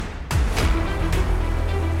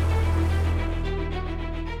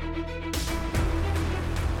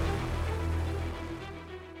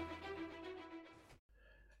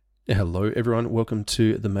Hello, everyone. Welcome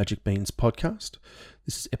to the Magic Beans podcast.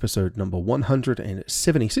 This is episode number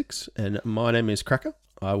 176, and my name is Cracker.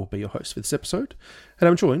 I will be your host for this episode, and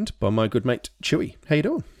I'm joined by my good mate, Chewy. How you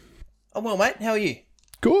doing? I'm well, mate. How are you?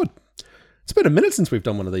 Good. It's been a minute since we've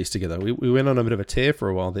done one of these together. We went on a bit of a tear for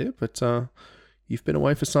a while there, but you've been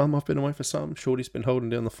away for some, I've been away for some. Shorty's been holding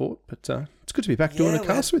down the fort, but it's good to be back doing a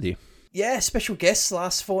cast with you. Yeah, special guests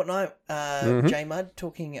last fortnight, J Mudd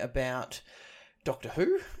talking about Doctor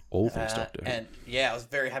Who. All things Doctor Who. And yeah, I was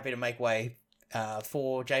very happy to make way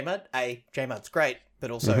for J Mudd. J Mudd's great,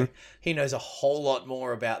 but also he knows a whole lot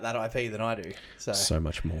more about that IP than I do. So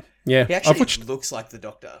much more. Yeah, he actually looks like the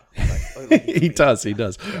Doctor. He does.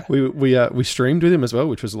 Yeah. We streamed with him as well,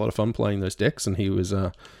 which was a lot of fun playing those decks, and he was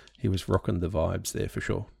rocking the vibes there for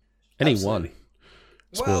sure. And Absolutely. He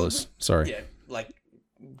won. Spoilers. Sorry. Yeah,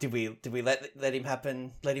 did we let him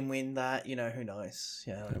happen? Let him win that? You know, who knows?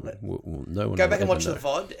 Yeah. No one go back and watch the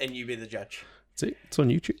VOD, and you be the judge. See, it's on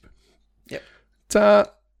YouTube. Yep.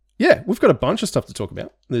 Yeah, we've got a bunch of stuff to talk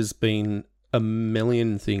about. There's been a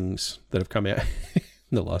million things that have come out in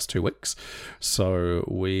the last 2 weeks, so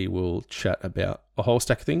we will chat about a whole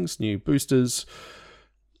stack of things: new boosters,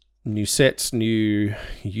 new sets, new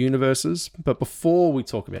universes. But before we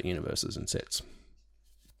talk about universes and sets,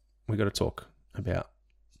 we got to talk about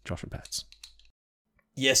Josh and Pats.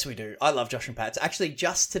 Yes, we do. I love Josh and Pats. Actually,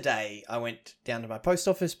 just today, I went down to my post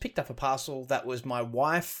office, picked up a parcel that was my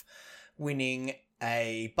wife winning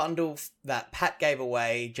a bundle that Pat gave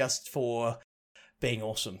away just for being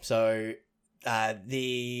awesome. So,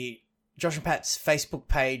 the Josh and Pat's Facebook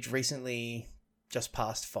page recently just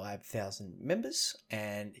passed 5,000 members,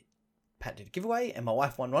 and Pat did a giveaway, and my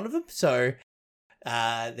wife won one of them. So,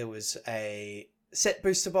 there was a set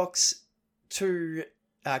booster box, 2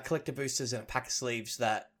 collector boosters, and a pack of sleeves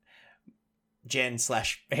that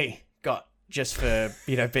Jen/me got just for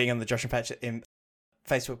being on the Josh and Pat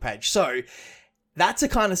Facebook page. So that's the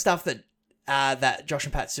kind of stuff that that Josh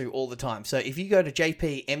and Pat do all the time. So if you go to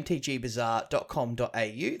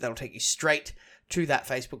jpmtgbazaar.com.au, that'll take you straight to that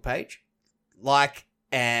Facebook page.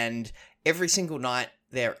 And every single night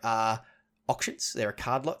there are auctions. There are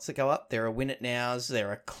card lots that go up. There are win it nows. There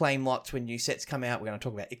are claim lots when new sets come out. We're going to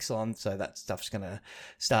talk about Ixalan, so that stuff's going to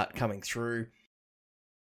start coming through.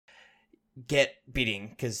 Get bidding,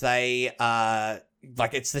 because they are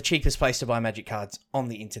it's the cheapest place to buy Magic cards on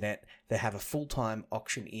the internet. They have a full-time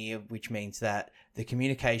auctioneer, which means that the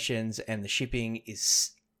communications and the shipping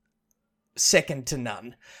is second to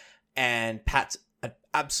none. And Pat's an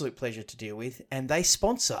absolute pleasure to deal with. And they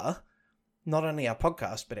sponsor not only our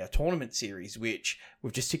podcast, but our tournament series, which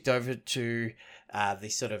we've just ticked over to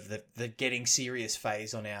the getting serious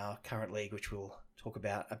phase on our current league, which we'll talk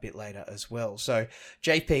about a bit later as well. So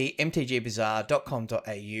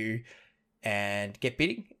jpmtgbazaar.com.au and get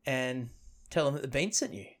bidding and tell them that the Bean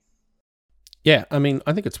sent you. Yeah, I mean,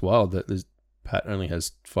 I think it's wild that Pat only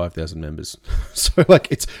has 5,000 members. So,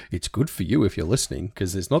 it's good for you if you're listening,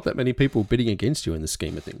 because there's not that many people bidding against you in the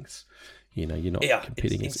scheme of things. You're not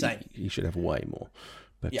competing. It's insane. You should have way more.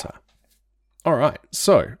 But all right.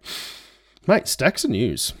 So, mate, stacks of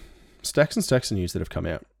news. Stacks and stacks of news that have come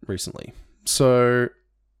out recently. So,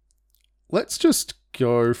 let's just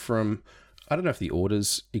go from, I don't know if the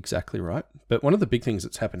order's exactly right, but one of the big things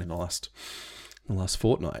that's happened in the last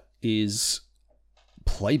fortnight is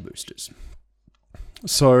play boosters.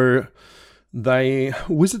 So,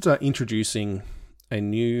 Wizards are introducing a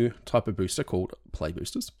new type of booster called play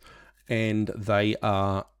boosters, and they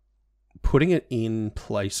are putting it in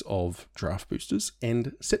place of draft boosters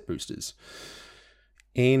and set boosters.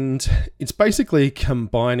 And it's basically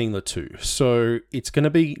combining the two. So it's going to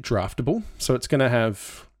be draftable. So it's going to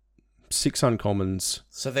have 6 uncommons.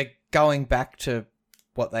 So they're going back to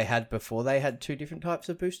what they had before they had 2 different types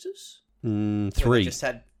of boosters? 3. They just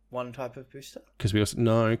had one type of booster? Because we've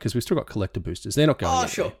still got collector boosters. They're not going anywhere. Oh,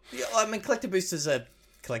 sure. Yeah, I mean, collector boosters are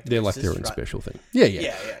collector They're boosters. They're like their own special thing. Yeah.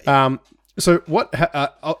 Yeah. So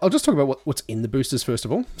I'll just talk about what's in the boosters first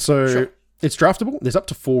of all. So Sure. It's draftable. There's up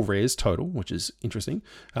to 4 rares total, which is interesting.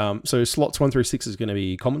 So slots 1 through 6 is going to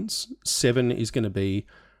be commons. 7 is going to be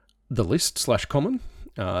the list /common.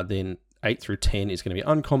 Then 8 through 10 is going to be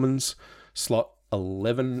uncommons. Slot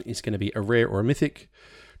 11 is going to be a rare or a mythic.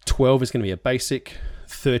 12 is going to be a basic.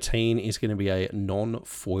 13 is going to be a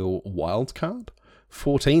non-foil wild card.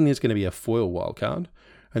 14 is going to be a foil wild card.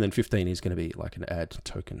 And then 15 is going to be like an add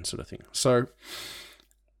token sort of thing. So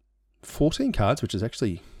 14 cards, which is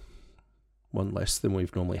actually one less than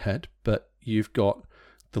we've normally had, but you've got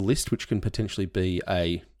the list, which can potentially be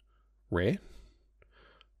a rare.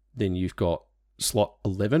 Then you've got slot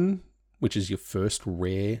 11, which is your first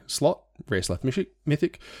rare slot,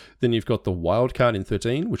 rare/mythic. Then you've got the wild card in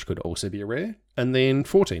 13, which could also be a rare. And then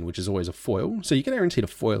 14, which is always a foil. So you get guaranteed a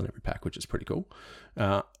foil in every pack, which is pretty cool.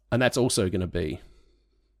 And that's also going to be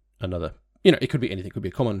another, it could be anything. It could be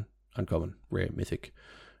a common, uncommon, rare, mythic.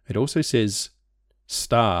 It also says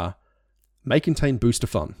star may contain booster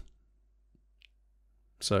fun.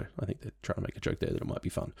 So I think they're trying to make a joke there that it might be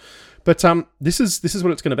fun. But this is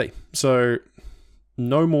what it's going to be. So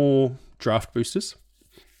no more draft boosters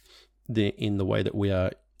in the way that we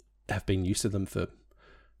have been used to them for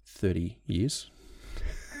 30 years.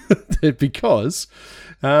 Because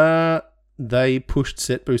they pushed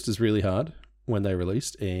set boosters really hard when they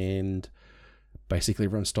released, and basically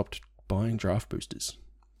everyone stopped buying draft boosters.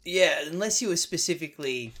 Yeah, unless you were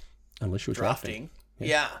specifically drafting.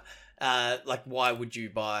 Yeah. Like, why would you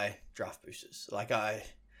buy draft boosters? Like, I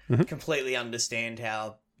completely understand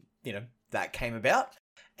how, that came about.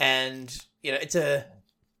 And, it's I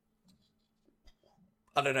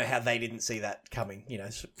don't know how they didn't see that coming.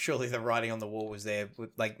 Surely the writing on the wall was there.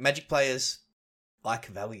 Like, Magic players like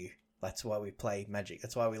value. That's why we play Magic.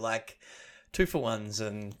 That's why we like 2-for-1s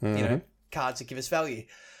and, cards that give us value.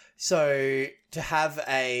 So to have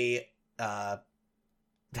to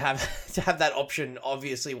have that option,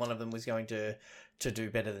 obviously one of them was going to do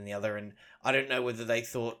better than the other. And I don't know whether they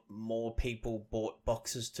thought more people bought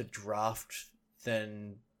boxes to draft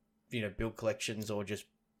than, build collections, or just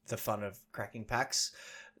the fun of cracking packs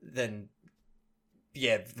than,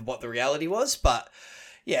 what the reality was. But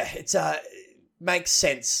yeah, it's makes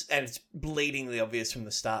sense, and it's bleedingly obvious from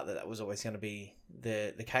the start that was always going to be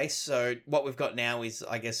the case. So what we've got now is,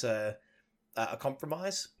 I guess, a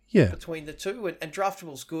compromise between the two, and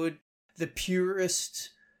draftable's good. The purist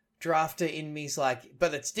drafter in me's like,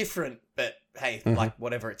 but it's different. But hey, like,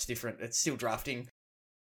 whatever, it's different. It's still drafting.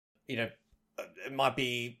 It might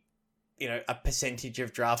be, a percentage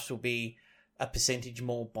of drafts will be a percentage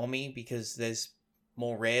more bomby because there's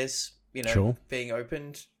more rares, being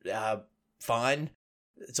opened. Fine.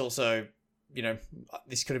 It's also,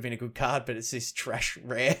 this could have been a good card, but it's this trash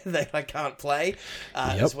rare that I can't play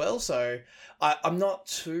as well. So I'm not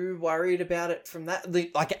too worried about it from that.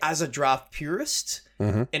 Like, as a draft purist,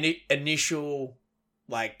 an initial,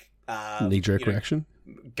 like... knee-jerk reaction?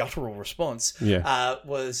 Guttural response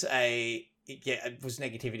was it was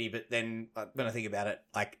negativity, but then when I think about it,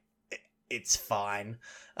 like, it's fine.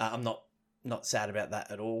 I'm not sad about that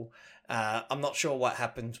at all. I'm not sure what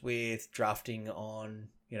happens with drafting on,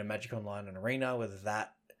 Magic Online and Arena, whether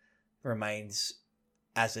that remains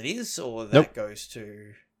as it is or that goes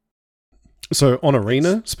to... So on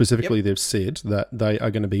Arena, specifically, they've said that they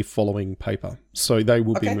are going to be following paper. So they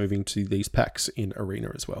will be moving to these packs in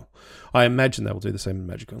Arena as well. I imagine they will do the same in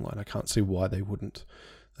Magic Online. I can't see why they wouldn't.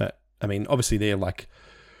 Obviously, they're like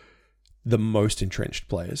the most entrenched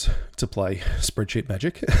players to play spreadsheet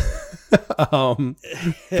Magic.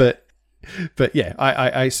 But yeah,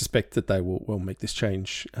 I suspect that they will make this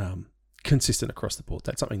change consistent across the board.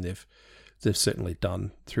 That's something they've certainly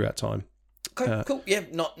done throughout time. Okay, cool. Yeah,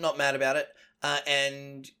 not mad about it.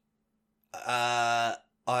 And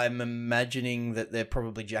I'm imagining that they're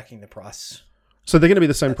probably jacking the price. So they're going to be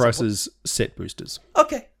the same price as set boosters.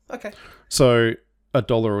 Okay. So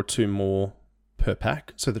 $1 or $2 more per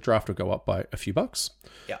pack. So the draft will go up by a few bucks.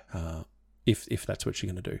 Yeah. If that's what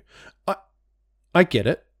you're going to do. I get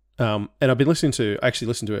it. And I've been listening to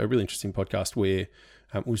a really interesting podcast where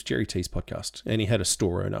it was Jerry T's podcast, and he had a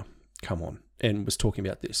store owner come on and was talking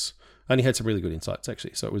about this. And he had some really good insights,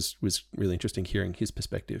 actually. So it was really interesting hearing his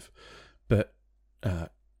perspective. But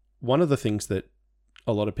one of the things that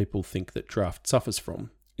a lot of people think that draft suffers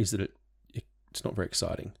from is that it's not very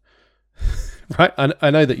exciting. Right? I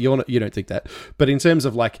know that you don't think that. But in terms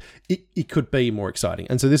of, like, it could be more exciting.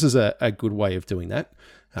 And so this is a good way of doing that.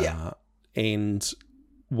 And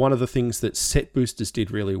one of the things that set boosters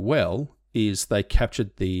did really well is they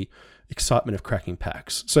captured the excitement of cracking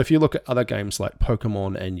packs. So if you look at other games like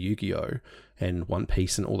Pokemon and Yu-Gi-Oh! And One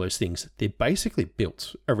Piece and all those things, they're basically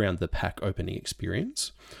built around the pack opening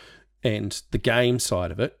experience. And the game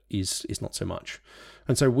side of it is not so much.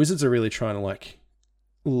 And so Wizards are really trying to, like,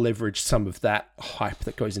 leverage some of that hype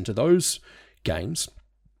that goes into those games,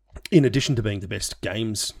 in addition to being the best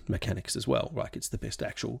games mechanics as well. Like, it's the best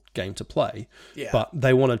actual game to play. Yeah. But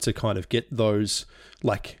they wanted to kind of get those,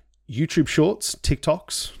 like, YouTube shorts,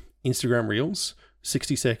 TikToks, Instagram Reels,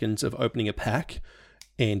 60 seconds of opening a pack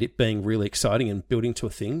and it being really exciting and building to a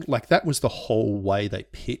thing. Like, that was the whole way they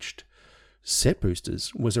pitched set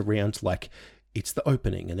boosters, was around, like, it's the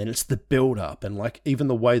opening and then it's the build up, and like even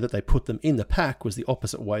the way that they put them in the pack was the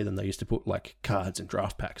opposite way than they used to put like cards and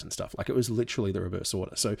draft packs and stuff. Like it was literally the reverse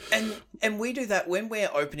order. So and we do that when we're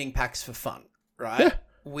opening packs for fun, right? Yeah.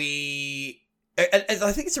 And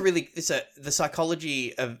I think the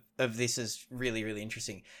psychology of this is really, really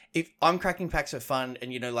interesting. If I'm cracking packs for fun,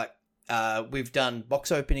 and like we've done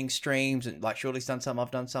box opening streams, and like Shorty's done some, I've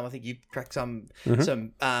done some. I think you cracked some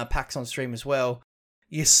packs on stream as well.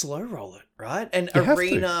 You slow roll it, right? And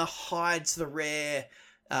Arena hides the rare.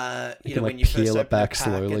 When you peel first it back open a pack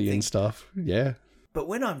slowly and stuff. Yeah. But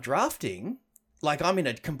when I'm drafting, like I'm in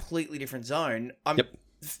a completely different zone.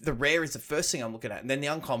 The rare is the first thing I'm looking at, and then the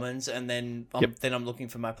uncommons, and then I'm looking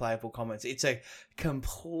for my playable commons. It's a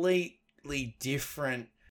completely different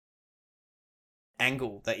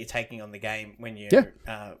angle that you're taking on the game when you're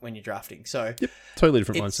drafting. So totally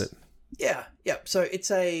different mindset. Yeah. So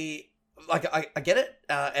it's I get it,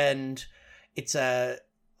 and it's I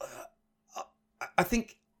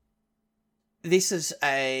think this is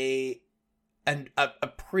a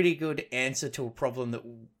pretty good answer to a problem that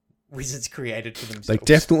Wizards created for themselves. They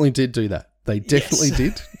definitely did do that. They definitely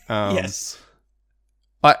did. Yes.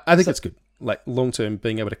 I think it's good. Like long term,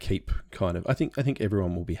 being able to keep kind of. I think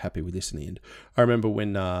everyone will be happy with this in the end. I remember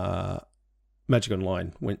when Magic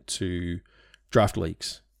Online went to draft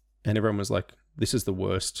leagues, and everyone was like, "This is the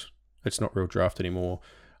worst. It's not real draft anymore.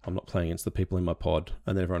 I'm not playing against the people in my pod."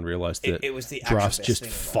 And then everyone realized that it was the drafts just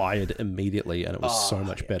fired immediately, and it was so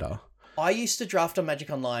much better. I used to draft on Magic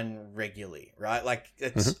Online regularly, right? Like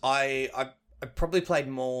it's I probably played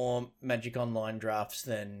more Magic Online drafts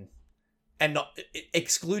than, and not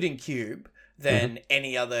excluding Cube, than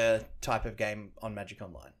any other type of game on Magic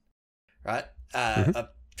Online, right? I've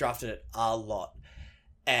drafted it a lot,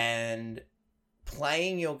 and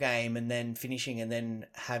playing your game and then finishing and then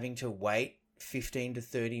having to wait 15 to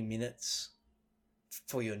 30 minutes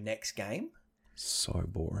for your next game. So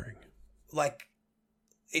boring. Like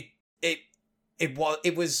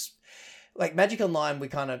it was like Magic Online, we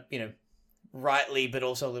kind of, rightly, but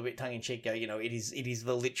also a little bit tongue in cheek go, it is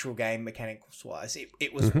the literal game mechanicals wise.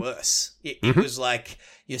 It was worse. It was like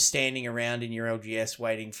you're standing around in your LGS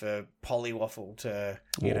waiting for Polywaffle to,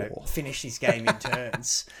 finish his game in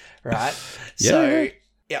turns. Right. Yeah. So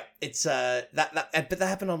yeah, it's but that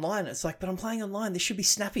happened online. It's like, but I'm playing online. This should be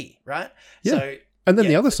snappy, right? Yeah. So, and then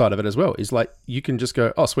the other side of it as well is like, you can just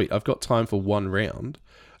go, oh sweet, I've got time for one round.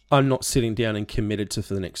 I'm not sitting down and committed to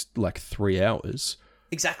for the next like 3 hours.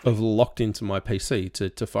 Exactly. Of locked into my PC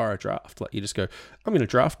to fire a draft. Like you just go, I'm going to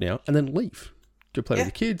draft now, and then leave. Go play with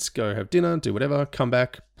the kids, go have dinner, do whatever, come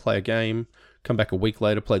back, play a game, come back a week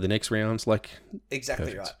later, play the next rounds. Like exactly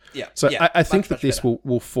perfect. Right. Yeah. So yeah, I think that this better.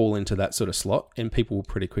 will fall into that sort of slot, and people will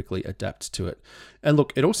pretty quickly adapt to it. And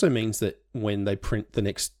look, it also means that when they print the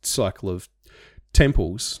next cycle of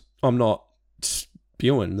temples, I'm not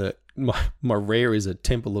spewing that my rare is a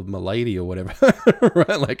Temple of Milady or whatever,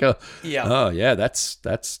 right? Like,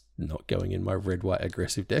 that's not going in my red, white,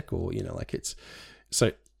 aggressive deck, or, like it's,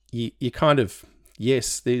 so you kind of,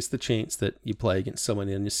 yes, there's the chance that you play against someone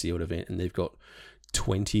in a sealed event and they've got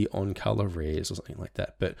 20 on color rares or something like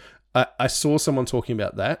that. But I saw someone talking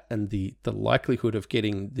about that, and the likelihood of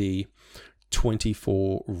getting the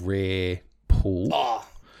 24 rare pool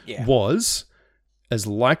was as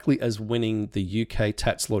likely as winning the UK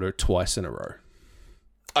Tats Lotto twice in a row.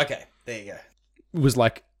 Okay, there you go. It was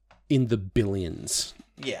like in the billions.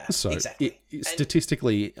 Yeah, so exactly.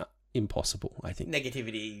 Statistically impossible, I think.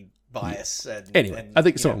 Negativity, bias. Yeah. And, anyway, I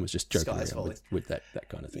think someone was just joking around with that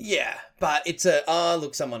kind of thing. Yeah, but it's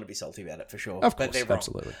someone to be salty about it for sure. Of course, but they're wrong.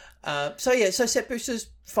 Absolutely. So set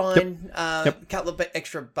boosters, fine. Yep. Couple of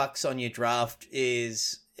extra bucks on your draft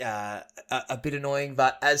is a bit annoying,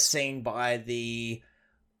 but as seen by the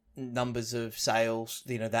numbers of sales,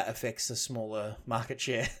 that affects the smaller market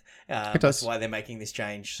share. That's why they're making this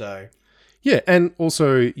change. So yeah, and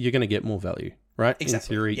also you're going to get more value, right?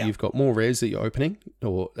 Exactly. In theory, you've got more rares that you're opening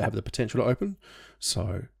or have the potential to open.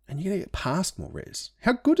 So, and you're going to get past more rares.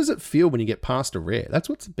 How good does it feel when you get past a rare? That's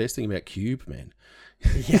what's the best thing about Cube, man.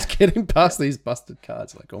 It's getting past these busted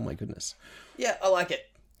cards. Like, oh my goodness. Yeah, I like it.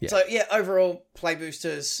 Yeah. So yeah, overall, play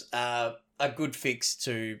boosters a good fix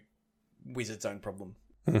to Wizards' own problem.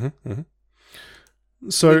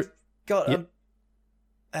 So we've got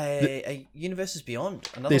a Universes Beyond,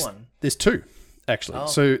 another one. There's two, actually. Oh.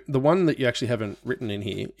 So the one that you actually haven't written in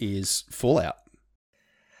here is Fallout.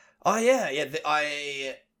 Oh yeah.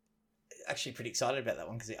 I actually pretty excited about that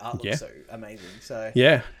one because the art looks so amazing. So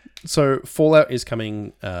yeah. So Fallout is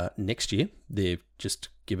coming next year. They've just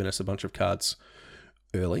given us a bunch of cards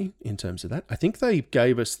early in terms of that. I think they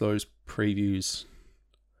gave us those previews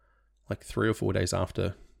like 3 or 4 days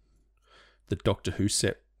after the Doctor Who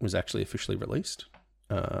set was actually officially released.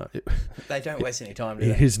 They don't waste any time, do It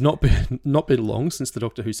they? has not been long since the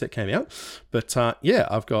Doctor Who set came out. But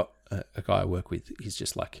I've got a guy I work with. He's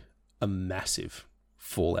just like a massive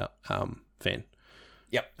Fallout fan.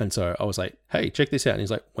 Yep. And so I was like, hey, check this out. And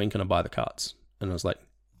he's like, when can I buy the cards? And I was like,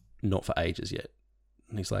 not for ages yet.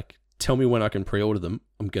 And he's like, tell me when I can pre-order them.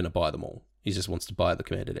 I'm going to buy them all. He just wants to buy the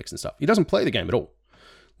Commander decks and stuff. He doesn't play the game at all.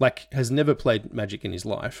 Like, has never played Magic in his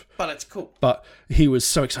life. But it's cool. But he was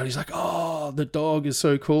so excited. He's like, oh, the dog is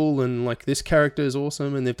so cool. And, like, this character is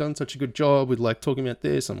awesome. And they've done such a good job with, like, talking about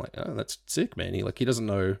this. I'm like, oh, that's sick, man. He doesn't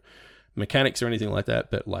know mechanics or anything like that.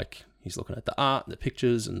 But, like, he's looking at the art and the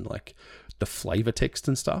pictures and, like, the flavor text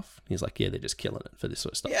and stuff. He's like, yeah, they're just killing it for this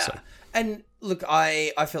sort of stuff. Yeah. So. And, look,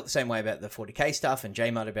 I felt the same way about the 40k stuff and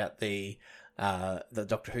J-Mud about the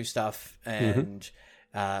Doctor Who stuff. And...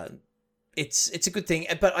 It's a good thing,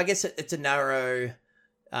 but I guess it's a narrower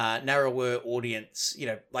audience. You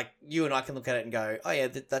know, like you and I can look at it and go, "Oh yeah,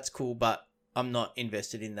 that's cool," but I'm not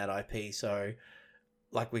invested in that IP, so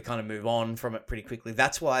like we kind of move on from it pretty quickly.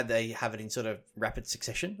 That's why they have it in sort of rapid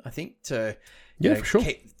succession, I think. To for sure.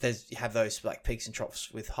 Have those like peaks and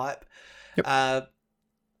troughs with hype. Yep.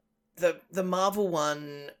 The Marvel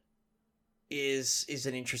one is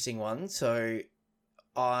an interesting one. So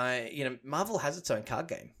Marvel has its own card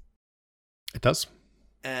game. It does.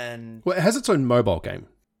 And well, it has its own mobile game.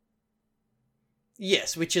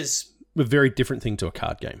 Yes, which is a very different thing to a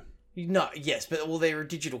card game. No, yes, but they're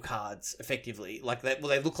digital cards effectively. Like that,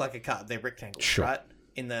 they look like a card. They're rectangles, sure. Right?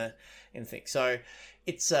 In the thing. So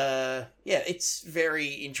it's it's very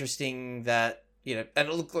interesting that and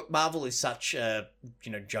look, Marvel is such a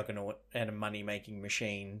juggernaut and a money making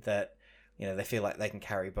machine that they feel like they can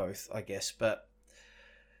carry both, I guess. But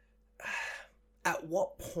at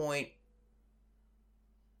what point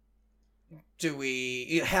do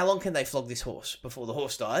we? How long can they flog this horse before the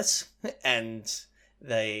horse dies and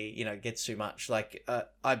they gets too much? Like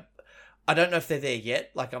I don't know if they're there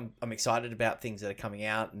yet. Like I'm excited about things that are coming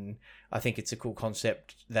out, and I think it's a cool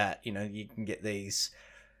concept that you can get these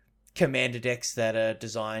commander decks that are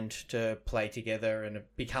designed to play together and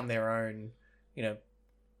become their own.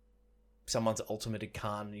 Someone's ultimate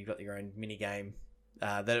Khan, and you've got your own mini game.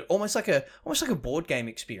 That are almost like a board game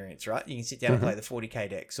experience, right? You can sit down and play the 40k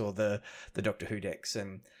decks or the Doctor Who decks,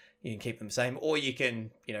 and you can keep them the same, or you can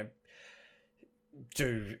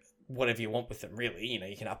do whatever you want with them. Really,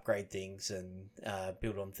 you can upgrade things and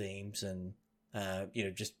build on themes, and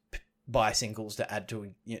just buy singles to add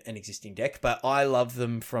to an existing deck. But I love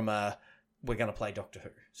them from we're going to play Doctor Who,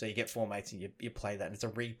 so you get 4 mates and you play that, and it's a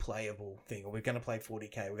replayable thing. Or we're going to play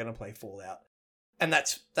 40k, we're going to play Fallout, and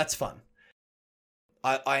that's fun.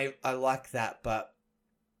 I like that, but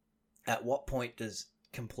at what point does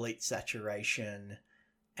complete saturation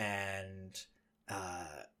and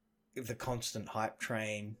the constant hype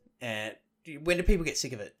train, and when do people get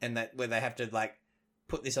sick of it, and that where they have to like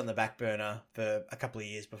put this on the back burner for a couple of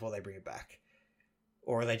years before they bring it back?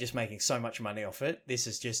 Or are they just making so much money off it? This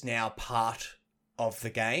is just now part of the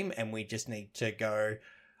game, and we just need to go,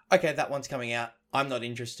 okay, that one's coming out. I'm not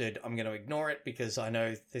interested. I'm going to ignore it because I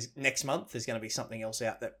know next month there's going to be something else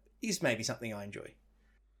out that is maybe something I enjoy.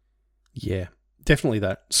 Yeah, definitely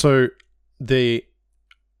that. So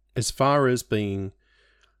as far as being,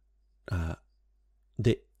 I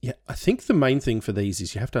think the main thing for these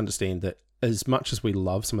is you have to understand that as much as we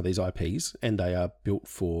love some of these IPs and they are built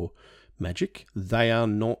for Magic, they are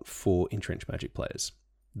not for entrenched Magic players.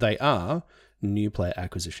 They are new player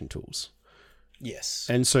acquisition tools. Yes.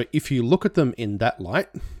 And so if you look at them in that light,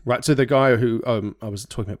 right, so the guy who I was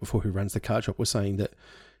talking about before who runs the card shop was saying that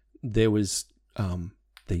there was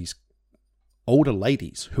these older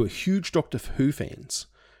ladies who are huge Doctor Who fans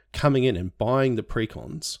coming in and buying the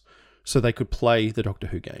precons so they could play the Doctor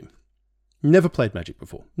Who game. Never played Magic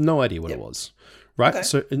before. No idea what it was. Right? Okay.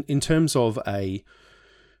 So in terms of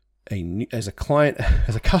as a client,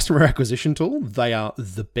 as a customer acquisition tool, they are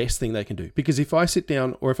the best thing they can do. Because if I sit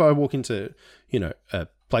down or if I walk into, a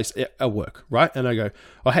place at work, right? And I go,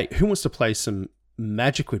 oh, hey, who wants to play some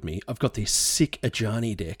Magic with me? I've got this sick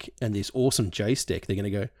Ajani deck and this awesome Jace deck. They're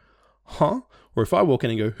going to go, huh? Or if I walk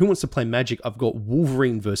in and go, who wants to play Magic? I've got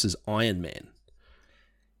Wolverine versus Iron Man.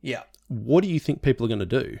 Yeah. What do you think people are going to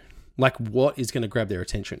do? Like, what is going to grab their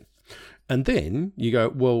attention? And then you go,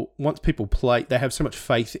 well, once people play, they have so much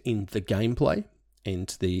faith in the gameplay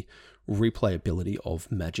and the replayability of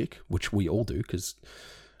Magic, which we all do because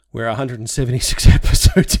We're 176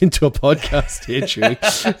 episodes into a podcast here, Chewy.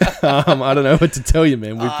 I don't know what to tell you,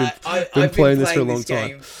 man. We've been playing this for a long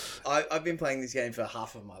time. I've been playing this game for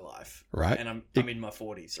half of my life. Right. And I'm in my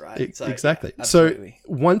 40s, right? So, exactly. Yeah, absolutely.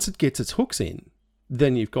 So once it gets its hooks in,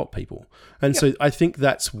 then you've got people. And so I think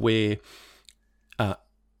that's where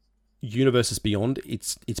Universes Beyond,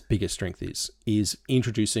 its biggest strength is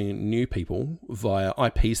introducing new people via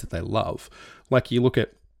IPs that they love. Like you look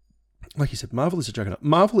at, like you said, Marvel is a juggernaut.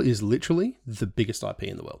 Marvel is literally the biggest IP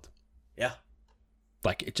in the world. Yeah.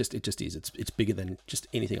 Like it just is. It's bigger than just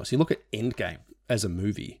anything else. You look at Endgame as a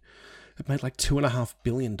movie, it made like $2.5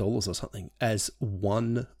 billion or something as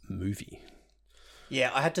one movie.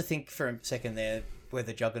 Yeah, I had to think for a second there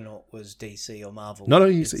whether Juggernaut was DC or Marvel. No,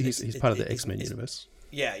 he's part of the X-Men universe.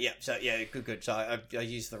 Yeah. So good. So I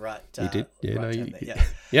used the right. You did. Yeah. Right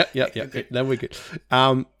Yeah. No, we're good.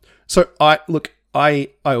 So I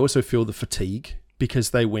also feel the fatigue because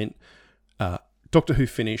they went. Doctor Who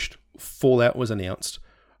finished. Fallout was announced.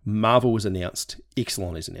 Marvel was announced.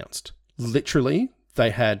 Ixalan is announced. Literally, they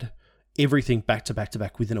had everything back to back to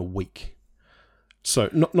back within a week. So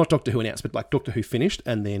not Doctor Who announced, but like Doctor Who finished,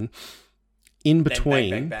 and then in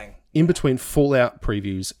between, bang. In between Fallout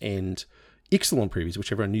previews and Ixalan previews,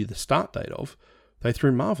 which everyone knew the start date of, they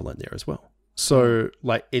threw Marvel in there as well. So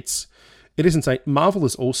like it is insane. Marvel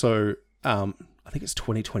is also I think it's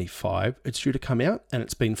 2025. It's due to come out, and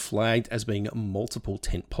it's been flagged as being multiple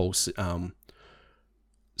tentpole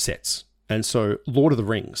sets. And so Lord of the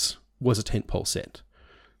Rings was a tentpole set.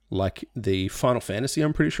 Like the Final Fantasy,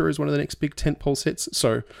 I'm pretty sure, is one of the next big tentpole sets.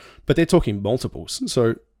 So, but they're talking multiples.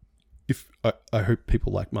 So if I hope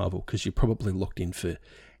people like Marvel, because you're probably locked in for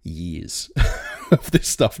years of this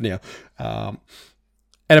stuff now.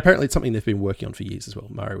 And apparently it's something they've been working on for years as well.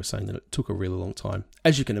 Mario was saying that it took a really long time.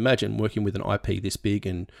 As you can imagine, working with an IP this big,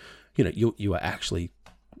 and you are actually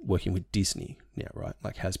working with Disney now, right?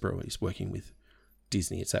 Like Hasbro is working with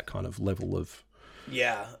Disney. It's that kind of level of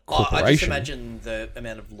corporation. I just imagine the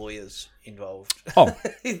amount of lawyers involved. Oh,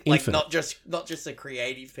 like infinite. not just the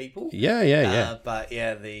creative people. Yeah. But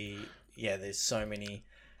there's so many.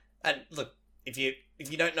 And look, if you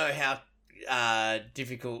don't know how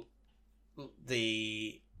difficult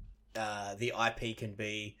the IP can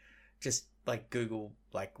be, just like Google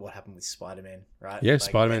like what happened with Spider-Man, right? Yeah, like,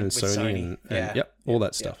 Spider-Man and Sony and all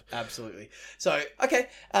that stuff. Yeah, absolutely. So okay,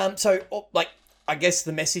 I guess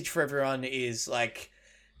the message for everyone is like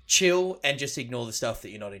chill and just ignore the stuff that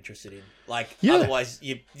you're not interested in. Like otherwise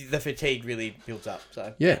the fatigue really builds up.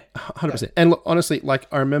 So 100%. And look, honestly, like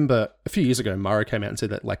I remember a few years ago, Mario came out and said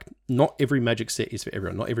that like not every Magic set is for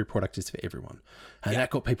everyone, not every product is for everyone, and that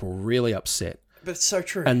got people really upset. But it's so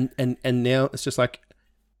true. And now it's just like,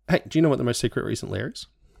 hey, do you know what the most secret recent lair is?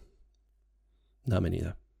 No, me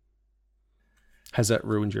neither. Has that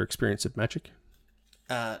ruined your experience of Magic?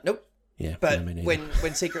 Nope. Yeah, but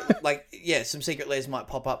when secret some secret lairs might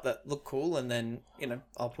pop up that look cool, and then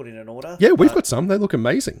I'll put in an order. Yeah, we've got some. They look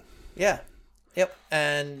amazing. Yeah, yep.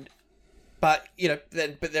 But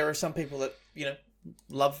there are some people that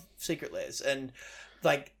love secret lairs, and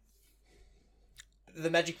like the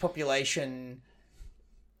Magic population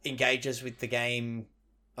engages with the game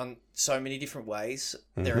on so many different ways.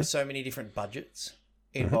 Mm-hmm. There are so many different budgets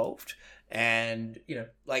involved, and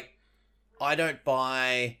like I don't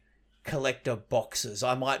buy collector boxes.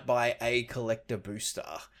 I might buy a collector booster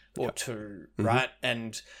or two, right?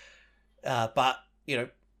 And but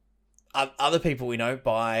other people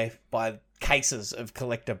buy cases of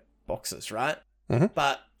collector boxes, right?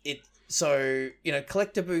 But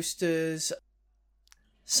collector boosters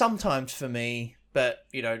sometimes for me, but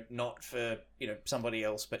not for somebody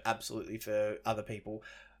else, but absolutely for other people.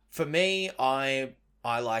 For me, I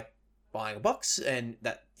like buying a box, and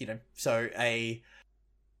that so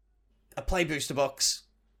a play booster box,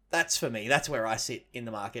 that's for me. That's where I sit in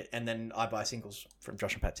the market, and then I buy singles from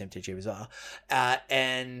Josh and Pat's MTG Bazaar,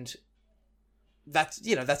 and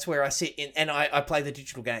that's where I sit in, and I play the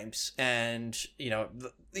digital games, and I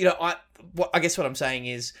guess what I'm saying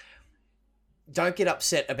is, don't get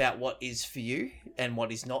upset about what is for you and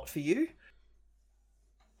what is not for you.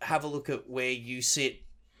 Have a look at where you sit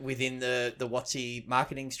within the WotC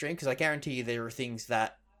marketing stream, because I guarantee you there are things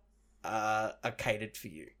that are catered for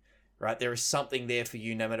you. Right, there is something there for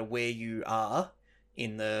you no matter where you are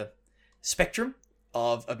in the spectrum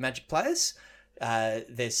of Magic players.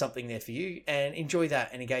 There's something there for you, and enjoy that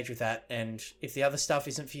and engage with that. And if the other stuff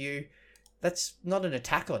isn't for you, that's not an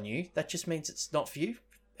attack on you. That just means it's not for you.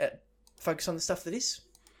 Focus on the stuff that is,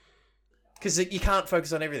 because you can't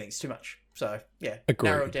focus on everything. It's too much. So yeah,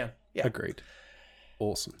 narrow it down. Yeah, agreed.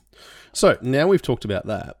 Awesome. So now we've talked about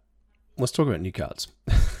that. Let's talk about new cards.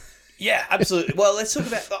 Yeah, absolutely. Well, let's talk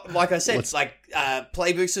about, like I said,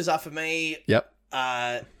 play boosters are for me. Yep.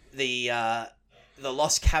 The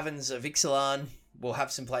Lost Caverns of Ixalan will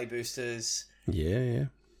have some play boosters. Yeah.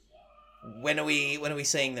 When are we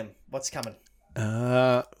seeing them? What's coming?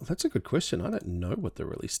 That's a good question. I don't know what the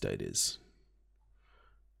release date is.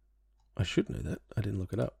 I should know that. I didn't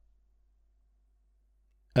look it up.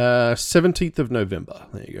 17th of November.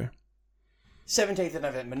 There you go. 17th of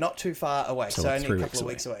November, not too far away. So only a couple of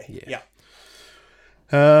weeks away. Yeah.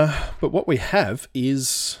 But what we have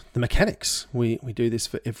is the mechanics. We do this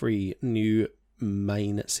for every new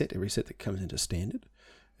main set, every set that comes into standard.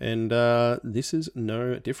 And this is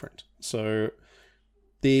no different. So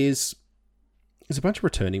there's a bunch of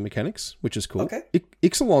returning mechanics, which is cool. Okay.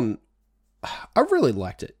 Ixalan, I really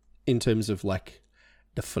liked it in terms of like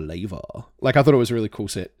the flavor. Like I thought it was a really cool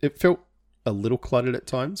set. It felt a little cluttered at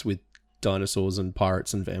times with dinosaurs and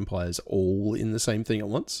pirates and vampires all in the same thing at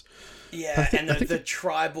once. Yeah, and the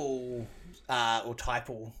tribal or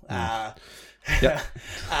typal. Yep.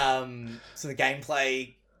 So the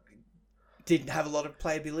gameplay didn't have a lot of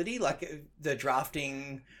playability. Like the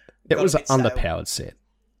drafting, it was an underpowered set.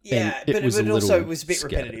 Yeah, but it also was a bit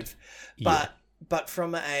scattered. Repetitive. But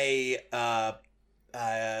from a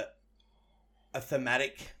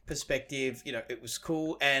thematic perspective, you know, it was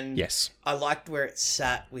cool, and yes, I liked where it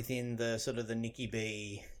sat within the sort of the Nikki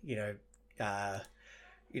B, that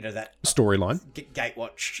storyline,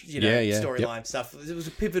 Gatewatch, storyline stuff. It was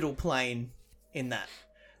a pivotal plane in that.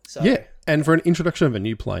 So yeah, and for an introduction of a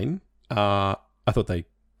new plane, I thought they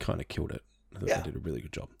kind of killed it. I thought they did a really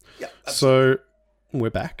good job. Yeah, so we're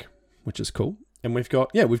back, which is cool. And we've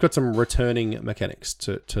got some returning mechanics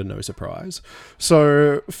to no surprise.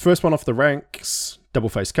 So first one off the ranks, double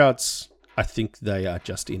face cards. I think they are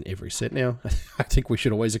just in every set now. I think we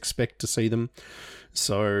should always expect to see them.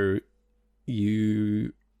 So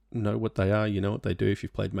you know what they are, you know what they do if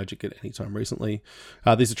you've played Magic at any time recently.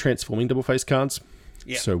 These are transforming double face cards.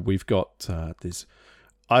 Yeah. So we've got this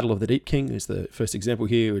Idol of the Deep King is the first example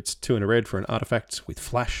here. It's 2 and a red for an artifact with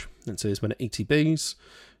flash. And it says when it ETBs,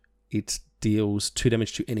 it deals 2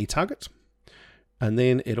 damage to any target. And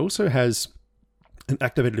then it also has an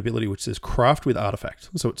activated ability which says craft with artifact.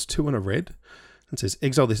 So it's 2 and a red. It says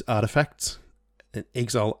exile this artifact and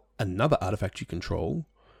exile another artifact you control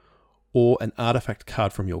or an artifact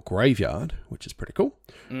card from your graveyard, which is pretty cool.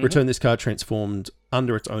 Mm-hmm. Return this card transformed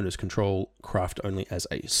under its owner's control, craft only as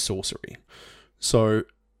a sorcery. So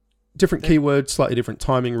different keywords, slightly different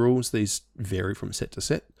timing rules. These vary from set to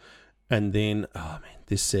set. And then, oh man,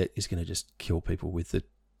 this set is going to just kill people with it.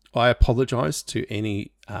 I apologize to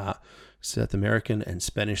any South American and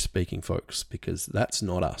Spanish speaking folks because that's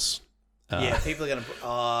not us. People are going to.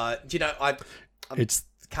 I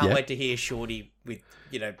can't wait to hear Shorty with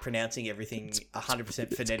pronouncing everything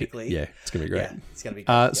 100% phonetically. It's going to be great. Yeah, it's going to be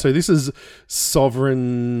great. So this is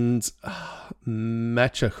Sovereign's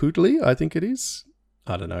Machahutli, I think it is.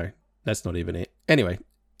 I don't know. That's not even it. Anyway,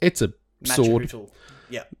 it's a sword.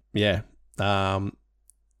 Yeah. Yeah. And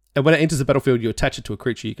when it enters the battlefield, you attach it to a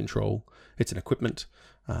creature you control. It's an equipment.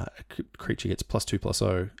 A creature gets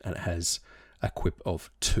 +2/+0, and it has a quip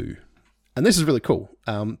of 2. And this is really cool.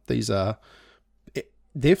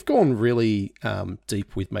 They've gone really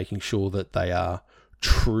deep with making sure that they are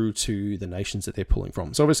true to the nations that they're pulling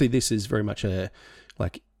from. So obviously this is very much a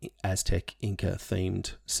like Aztec, Inca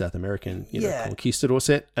themed South American, conquistador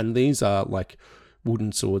set. And these are like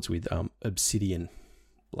wooden swords with obsidian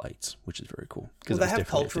blades, which is very cool. Well, they have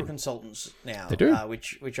cultural consultants now, they do.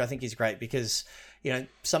 Which I think is great because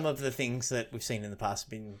some of the things that we've seen in the past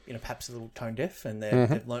have been perhaps a little tone deaf, and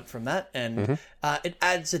they've learnt from that, and it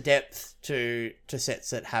adds a depth to sets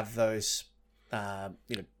that have those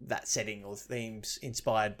that setting or themes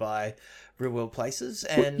inspired by real world places,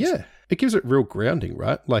 and it gives it real grounding,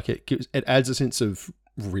 right? Like it adds a sense of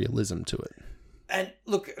realism to it. And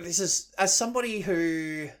look, this is as somebody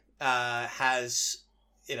who has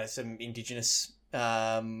some indigenous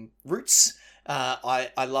roots.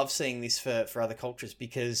 I love seeing this for other cultures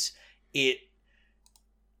because it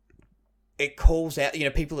calls out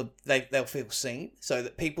people they'll feel seen, so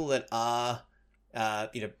that people that are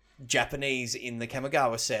Japanese in the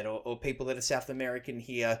Kamigawa set or people that are South American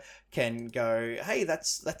here can go, hey,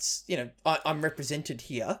 that's I'm represented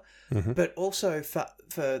here, but also for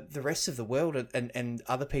the rest of the world and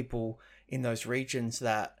other people in those regions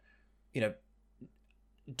that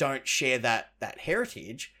don't share that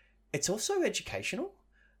heritage. It's also educational.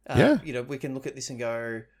 We can look at this and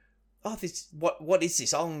go, oh, this what is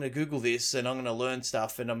this? I'm going to Google this and I'm going to learn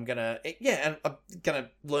stuff and I'm going to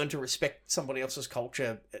learn to respect somebody else's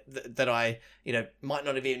culture that I, might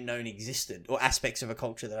not have even known existed, or aspects of a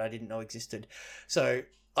culture that I didn't know existed. So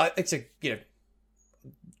I think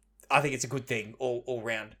it's a good thing all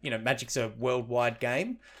round. Magic's a worldwide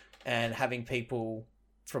game, and having people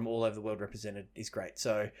from all over the world represented is great.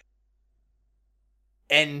 So,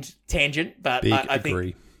 end tangent, but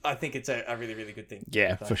I think it's a really, really good thing.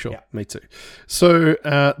 Yeah, so, for sure. Yeah. Me too. So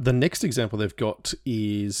the next example they've got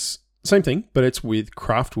is same thing, but it's with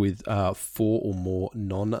craft with 4 or more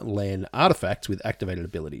non-land artifacts with activated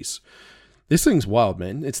abilities. This thing's wild,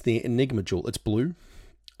 man. It's the Enigma Jewel. It's blue.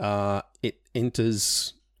 It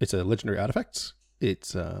enters. It's a legendary artifact.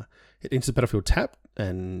 It enters the battlefield tap,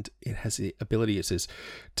 and it has the ability. It says,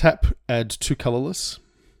 tap, add 2 colorless.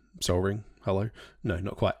 Soul Ring. Hello? No,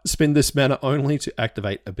 not quite. Spend this mana only to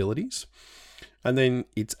activate abilities. And then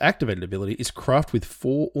its activated ability is craft with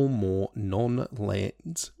 4 or more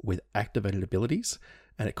non-lands with activated abilities,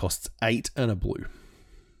 and it costs 8 and a blue.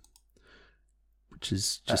 Which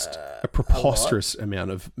is just a preposterous amount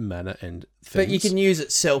of mana and things. But you can use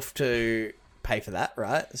itself to pay for that,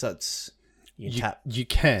 right? So it's... You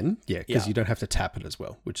can, because you don't have to tap it as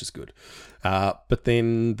well, which is good. But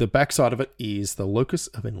then the backside of it is the Locus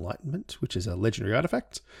of Enlightenment, which is a legendary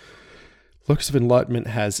artifact. Locus of Enlightenment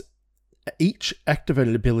has each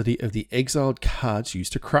activated ability of the exiled cards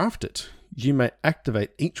used to craft it. You may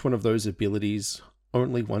activate each one of those abilities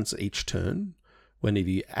only once each turn. Whenever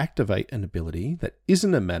you activate an ability that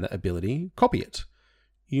isn't a mana ability, copy it.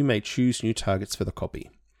 You may choose new targets for the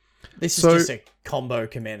copy. This is just a combo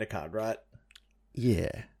commander card, right?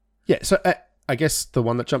 Yeah. So I guess the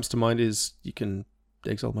one that jumps to mind is you can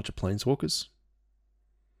exile a bunch of planeswalkers,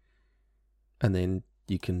 and then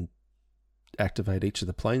you can activate each of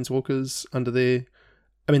the planeswalkers under there.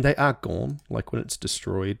 I mean, they are gone. Like when it's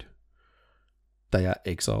destroyed, they are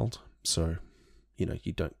exiled. So, you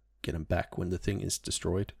don't get them back when the thing is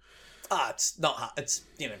destroyed. It's not hard. It's,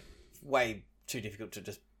 way too difficult to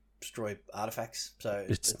just destroy artifacts. So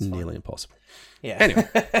it's nearly impossible. Yeah.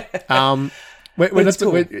 Anyway,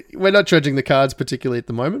 we're not judging the cards particularly at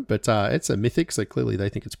the moment, but it's a mythic, so clearly they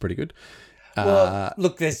think it's pretty good. Well,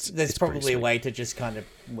 look, there's probably a way to just kind of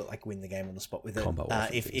win the game on the spot with it.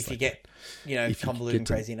 If you get convoluted and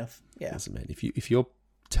crazy enough. Yeah. Listen, man, if you're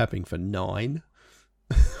tapping for 9,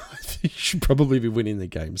 I think you should probably be winning the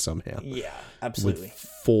game somehow. Yeah, absolutely. With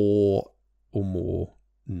 4 or more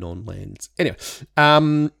non-lands. Anyway,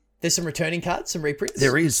 there's some returning cards, some reprints.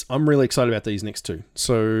 There is. I'm really excited about these next 2.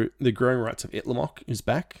 So the Growing Rights of Itlamok is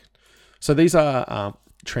back. So these are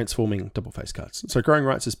transforming double face cards. So Growing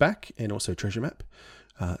Rights is back, and also Treasure Map.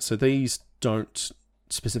 So these don't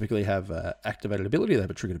specifically have activated ability; they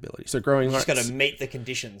have a triggered ability. So Growing Rights, just got to meet the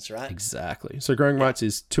conditions, right? Exactly. So Growing Rights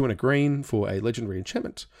is 2 and a green for a legendary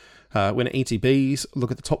enchantment. When it ETBs,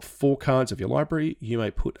 look at the top 4 cards of your library. You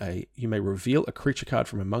may reveal a creature card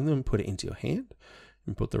from among them and put it into your hand,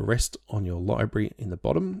 and put the rest on your library in the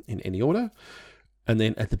bottom in any order. And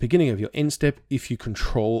then at the beginning of your end step, if you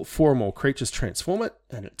control 4 or more creatures, transform it,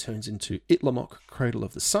 and it turns into Itlamok, Cradle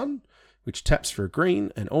of the Sun, which taps for a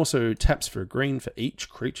green, and also taps for a green for each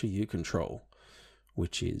creature you control,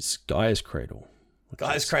 which is Gaia's Cradle.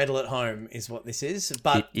 Gaia's Cradle at home is what this is.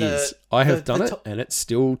 But it is. I have done it, and it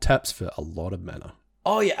still taps for a lot of mana.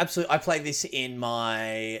 Oh, yeah, absolutely. I played this in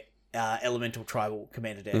my Elemental Tribal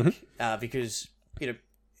Commander deck because,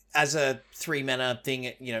 as a 3 mana thing,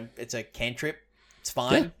 it's a cantrip. It's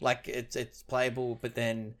fine. Yeah. Like it's playable, but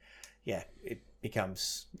then it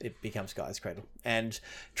becomes Gaia's Cradle. And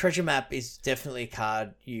Treasure Map is definitely a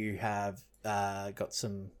card you have got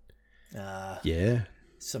some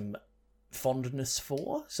some fondness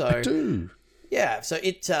for. So I do. Yeah, so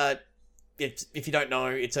it's if you don't know,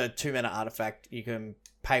 it's a 2 mana artifact. You can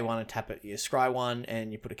pay 1 and tap it, you scry 1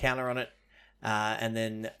 and you put a counter on it. And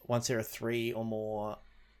then once there are 3 or more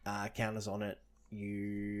counters on it,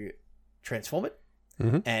 you transform it.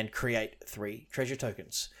 And create 3 treasure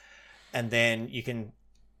tokens. And then you can,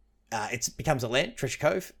 it becomes a land, Treasure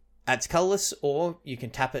Cove, adds colorless, or you can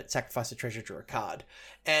tap it, sacrifice a treasure, draw a card.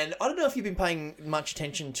 And I don't know if you've been paying much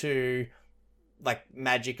attention to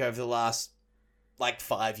Magic over the last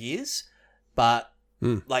 5 years, but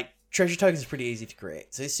treasure tokens is pretty easy to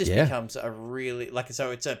create. So this just becomes a really, so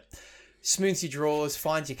it's a smooths your draws,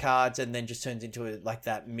 finds your cards, and then just turns into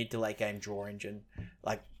that mid to late game draw engine.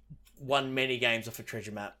 Won many games off a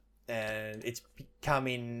Treasure Map, and it's come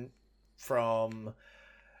in from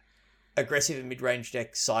aggressive and mid-range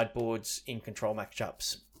deck sideboards in control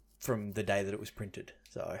matchups from the day that it was printed.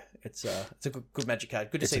 So it's a good Magic card.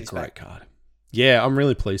 Good to see this back. It's a great card. Yeah, I'm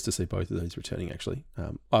really pleased to see both of those returning, actually.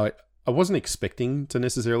 I wasn't expecting to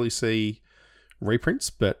necessarily see reprints,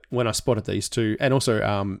 but when I spotted these two, and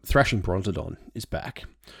also Thrashing Brontodon is back.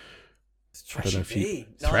 Thrashy B.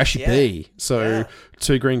 Thrashy B. So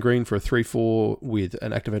 2 green for a 3/4 with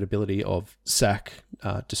an activated ability of sack,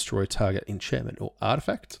 destroy target enchantment or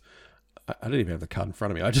artifact. I don't even have the card in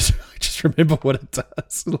front of me. I just remember what it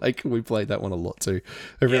does. Like, we played that one a lot too.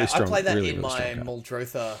 A really strong, I play that really, in really my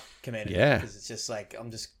Muldrotha commander. Yeah. Because it's just like, I'm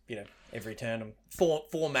just, every turn, I'm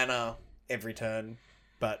four mana every turn,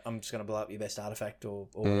 but I'm just going to blow up your best artifact or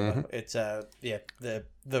whatever. It's, the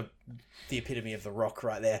epitome of the rock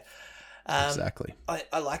right there. Exactly.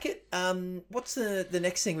 I like it. What's the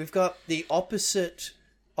next thing? We've got the opposite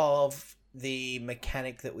of the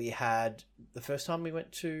mechanic that we had the first time we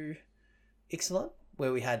went to Ixalan,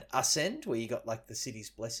 where we had Ascend, where you got like the city's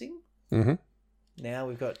blessing. Mm-hmm. Now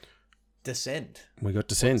we've got Descend. We got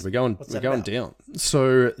Descend. We're going down.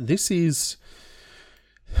 So this is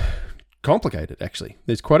complicated, actually.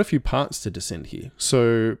 There's quite a few parts to Descend here.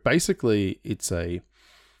 So basically, it's there'll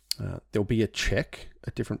be a check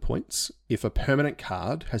at different points if a permanent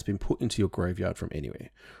card has been put into your graveyard from anywhere.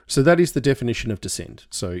 So that is the definition of Descend.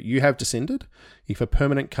 So you have descended if a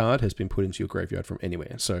permanent card has been put into your graveyard from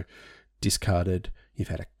anywhere. So discarded, you've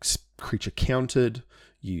had a creature countered,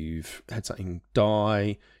 you've had something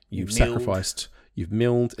die, you've sacrificed, you've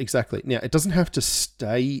milled. Exactly. Now, it doesn't have to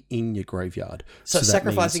stay in your graveyard. So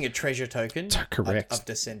sacrificing a treasure token. Correct. I've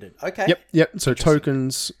descended. Okay. Yep. So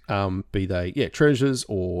tokens, be they treasures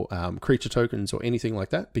or creature tokens or anything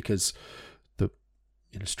like that, because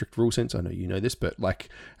in a strict rule sense, I know you know this, but like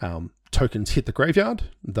tokens hit the graveyard,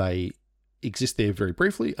 they exist there very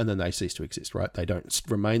briefly, and then they cease to exist, right? They don't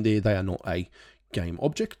remain there. They are not a game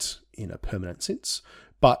object in a permanent sense,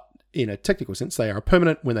 but in a technical sense, they are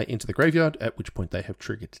permanent when they enter the graveyard, at which point they have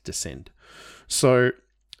triggered Descend. So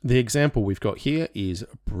the example we've got here is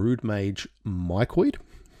Broodmage Mycoid,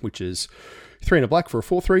 which is 3 and a black for a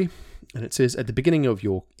 4/3, and it says, at the beginning of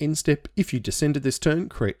your end step, if you descended this turn,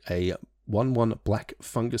 create a 1/1 black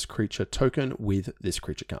fungus creature token with this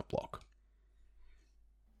creature can't block.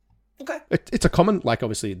 Okay. It's a common, like,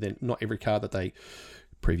 obviously, not every card that they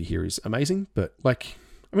preview here is amazing, but, like,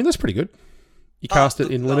 I mean, that's pretty good. You cast it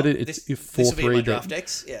in limited, it's 4/3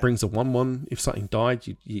 that brings a 1/1. If something died,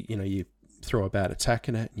 you throw a bad attack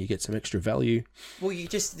in it and you get some extra value. Well, you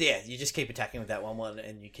just keep attacking with that 1/1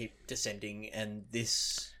 and you keep descending, and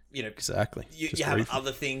this, Exactly. You have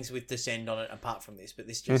other things with descend on it apart from this, but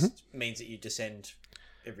this just means that you descend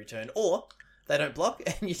every turn, or they don't block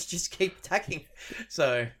and you just keep attacking.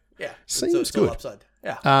 So, yeah. Seems it's good. all upside.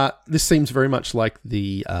 Yeah. This seems very much like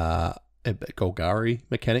the Golgari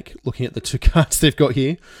mechanic, looking at the two cards they've got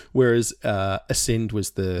here, whereas Ascend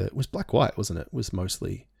was black-white, wasn't it? Was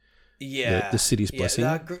mostly the city's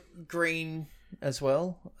blessing. Green as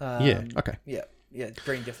well. Okay. Yeah,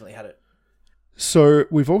 green definitely had it. So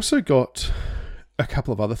we've also got a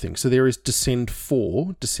couple of other things. So there is Descend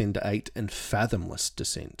 4, Descend 8, and Fathomless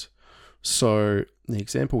Descent. So the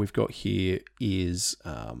example we've got here is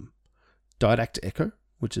Didact Echo,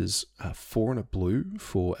 which is 4 and a blue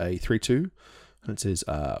for a 3/2. And it says,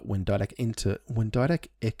 when Didact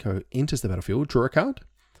Echo enters the battlefield, draw a card.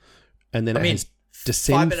 And then it has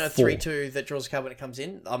Descend 5 and a 3/2 that draws a card when it comes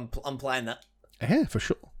in. I'm playing that. Yeah, for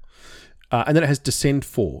sure. And then it has Descend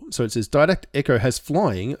 4. So it says, Didact Echo has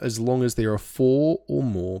flying as long as there are 4 or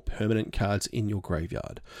more permanent cards in your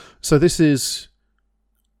graveyard. So this is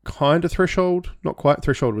kind of Threshold. Not quite.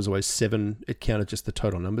 Threshold was always 7. It counted just the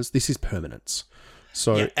total numbers. This is permanence.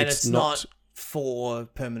 So and it's not 4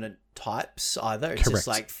 permanent types either. It's just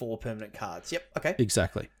like 4 permanent cards. Yep. Okay.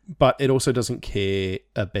 Exactly. But it also doesn't care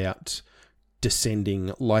about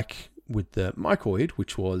descending like with the Mycoid,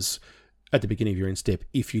 which was at the beginning of your end step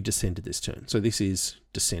if you descended this turn. So this is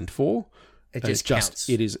Descend 4. It just counts.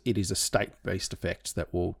 It is a state-based effect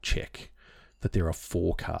that will check that there are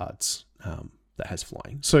 4 cards that has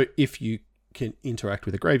flying. So if you can interact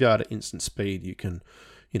with a graveyard at instant speed, you can,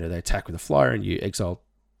 they attack with a flyer and you exile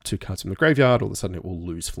 2 cards from the graveyard, all of a sudden it will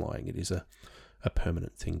lose flying. It is a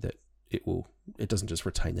permanent thing that it doesn't just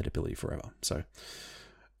retain that ability forever. So,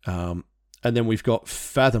 and then we've got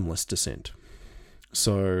Fathomless Descent.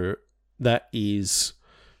 So that is,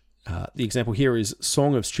 the example here is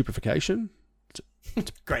Song of Stupefaction.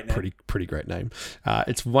 It's great name. Pretty great name.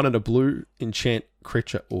 It's 1 and a blue, enchant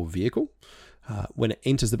creature or vehicle. When it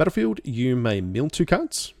enters the battlefield, you may mill 2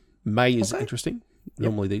 cards. May is interesting.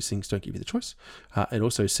 Normally these things don't give you the choice. It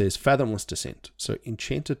also says Fathomless Descent. So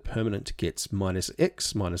enchanted permanent gets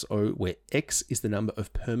 -X, -O, where X is the number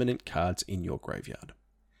of permanent cards in your graveyard.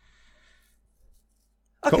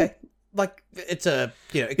 Okay. Cool. like it's a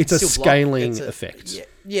it It's can a still block. scaling effect.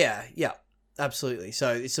 Yeah, absolutely.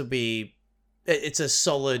 So this will be it's a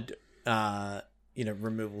solid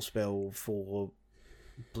removal spell for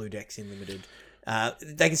blue decks in limited.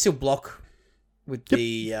 They can still block with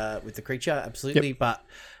the creature, absolutely, but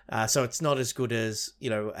so it's not as good as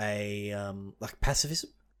a like pacifism,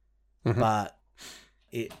 but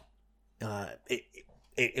it'll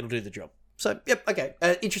do the job. So okay,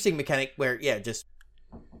 interesting mechanic where just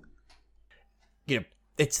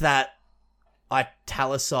it's that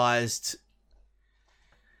italicized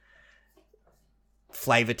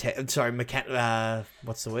flavor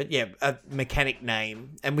what's the word? A mechanic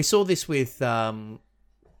name. And we saw this with the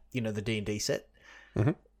D&D set.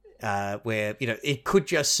 Where it could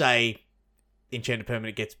just say enchanted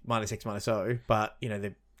permanent gets -X/-O, but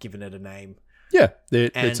they've given it a name.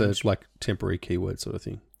 It's a like temporary keyword sort of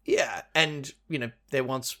thing. And there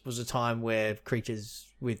once was a time where creatures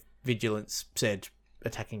with vigilance said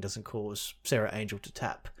attacking doesn't cause Sarah Angel to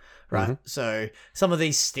tap, right? So some of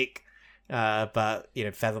these stick, but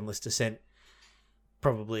Fathomless Descent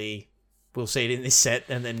probably we'll see it in this set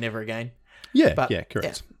and then never again. Correct.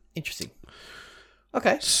 Yeah, interesting.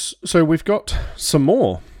 Okay, so we've got some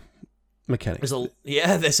more mechanics.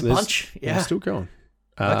 There's a bunch. Yeah, we're still going.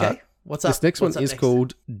 Okay, what's up? This next one is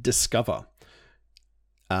called Discover.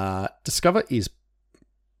 Discover is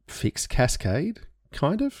fixed cascade,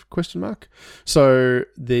 kind of, ? So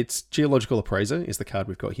it's Geological Appraiser is the card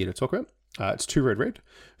we've got here to talk about. It's 2 red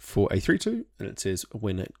for a 3/2, and it says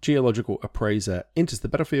when Geological Appraiser enters the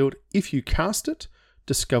battlefield, if you cast it,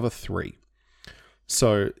 discover 3.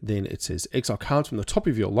 So then it says exile cards from the top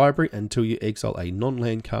of your library until you exile a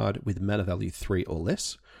non-land card with mana value 3 or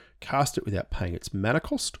less. Cast it without paying its mana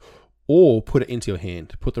cost, or put it into your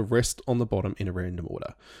hand. Put the rest on the bottom in a random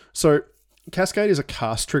order. So Cascade is a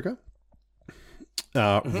cast trigger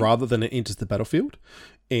rather than it enters the battlefield.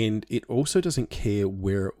 And it also doesn't care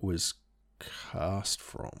where it was cast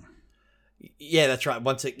from. Yeah, that's right.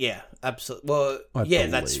 Absolutely. Well,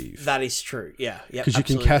 that is true. Yeah, because you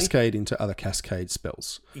can cascade into other cascade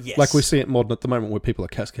spells. Yes, like we see at Modern at the moment, where people are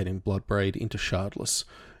cascading Bloodbraid into Shardless,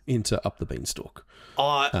 into Up the Beanstalk.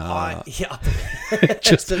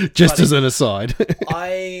 Just as an aside,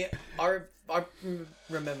 I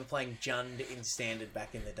remember playing Jund in Standard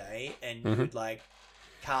back in the day, and you would like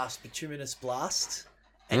cast Bituminous Blast,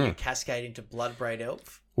 and you cascade into Bloodbraid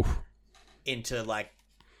Elf, into like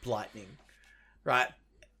Lightning. Right,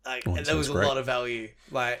 and there was a lot of value.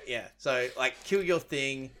 So kill your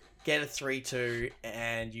thing, get a 3/2,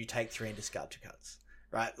 and you take 3 and discard 2 cards.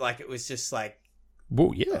 Right, it was just like,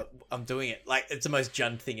 I'm doing it. It's the most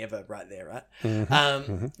Jund thing ever, right there. Right.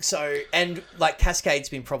 So and Cascade's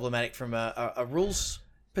been problematic from a rules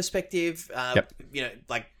perspective.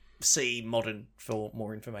 See Modern for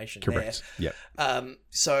more information. Correct. There.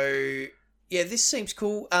 So. Yeah, this seems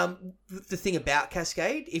cool. The thing about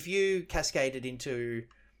Cascade, if you cascade it into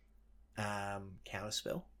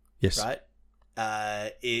Counterspell, right?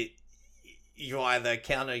 You either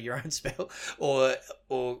counter your own spell or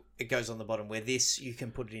it goes on the bottom. Where this, you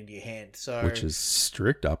can put it into your hand. So which is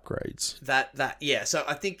strict upgrades. So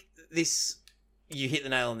I think this you hit the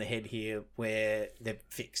nail on the head here, where they've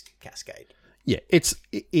fixed Cascade. Yeah, it's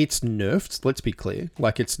nerfed. Let's be clear.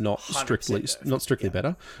 It's not strictly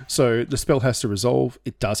better. So the spell has to resolve.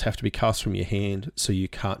 It does have to be cast from your hand, so you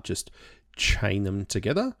can't just chain them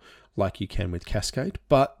together like you can with Cascade.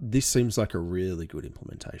 But this seems like a really good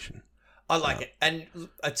implementation. I like it, and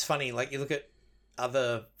it's funny. You look at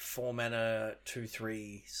other 4 mana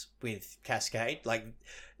 2/3s with Cascade.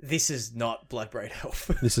 This is not Bloodbraid Elf.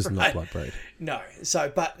 This is not Bloodbraid. No.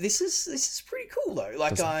 So, but this is pretty cool though.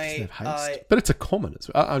 Doesn't have haste. But it's a common,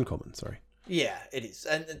 uncommon. Sorry. Yeah, it is,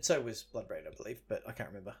 and so was Bloodbraid, I believe, but I can't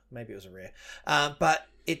remember. Maybe it was a rare. But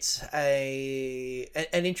it's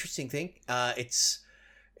an interesting thing. It's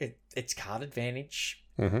card advantage.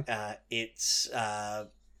 It's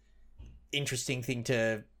interesting thing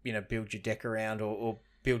to build your deck around or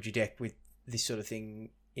build your deck with this sort of thing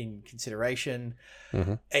in consideration.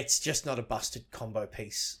 It's just not a busted combo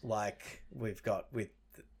piece like we've got with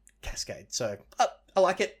Cascade. So I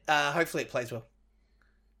like it. Hopefully it plays well.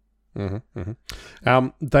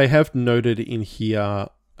 They have noted in here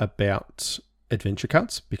about adventure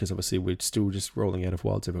cards, because obviously we're still just rolling out of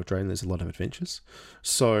Wilds of Eldraine. There's a lot of adventures.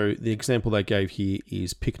 So the example they gave here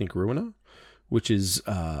is Picnic Ruiner, which is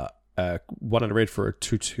 1 and a red for a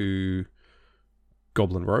 2/2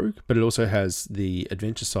 Goblin Rogue, but it also has the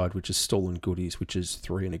adventure side, which is Stolen Goodies, which is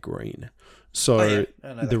 3 and a green. So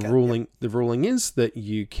the ruling is that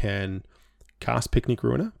you can cast Picnic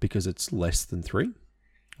Ruiner because it's less than 3,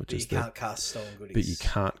 which but is you can't cast stolen goodies. But you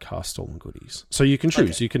can't cast stolen goodies. So you can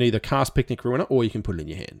choose. Okay. You can either cast Picnic Ruiner or you can put it in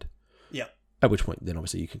your hand. Yeah. At which point, then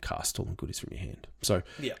obviously you can cast stolen goodies from your hand. So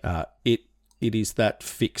Yeah. it is that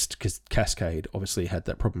fixed, because Cascade obviously had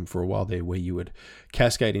that problem for a while there where you would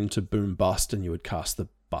cascade into Boom Bust and you would cast the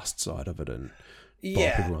bust side of it and blow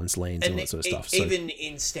up everyone's lands and all that sort of stuff. So Even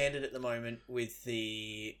in Standard at the moment with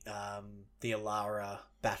the Alara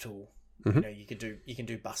battle, you can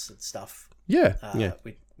do busted stuff. Yeah,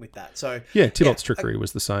 With that. So Tybalt's Trickery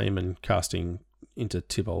was the same, and casting into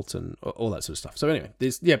Tybalt and all that sort of stuff. So anyway,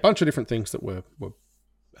 there's a bunch of different things that were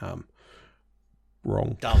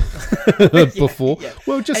wrong dumb before. Yeah.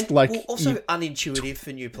 Well, just also unintuitive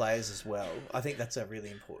for new players as well. I think that's a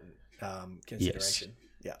really important consideration. Yes,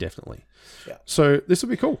 yeah, definitely. Yeah. So this will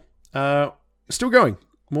be cool. Still going.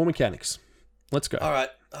 More mechanics. Let's go. All right.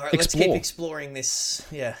 Let's keep exploring this.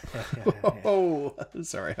 Yeah. Oh,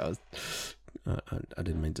 sorry. I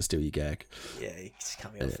didn't mean to steal your gag. Yeah, you just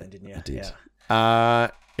cut me off then, didn't you? I did.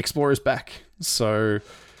 Yeah. Explorer's back. So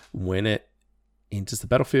when it enters the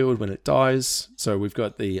battlefield, when it dies, so we've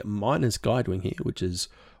got the Miner's Guidewing here, which is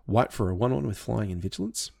white for a 1/1 with flying and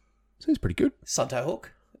vigilance. Seems pretty good. Suntail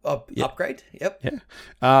Hawk. Upgrade. Yep.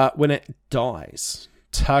 Yeah. When it dies,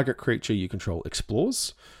 target creature you control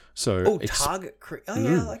explores. So target creature. Oh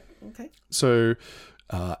yeah, okay. So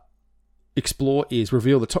explore is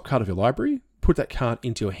reveal the top card of your library. Put that card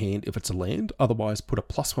into your hand if it's a land. Otherwise, put a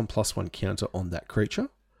 +1/+1 counter on that creature.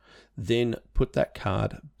 Then put that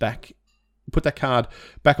card back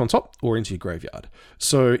on top or into your graveyard.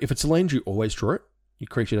 So if it's a land, you always draw it. Your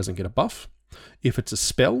creature doesn't get a buff. If it's a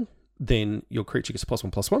spell, then your creature gets a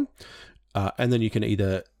 +1/+1. And then you can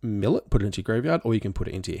either mill it, put it into your graveyard, or you can put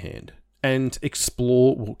it into your hand. And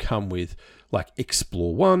Explore will come with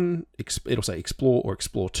Explore 1, it'll say Explore or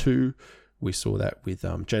Explore 2. We saw that with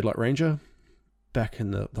Jadelight Ranger back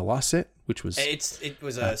in the last set, which was it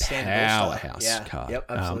was a powerhouse card. Yep,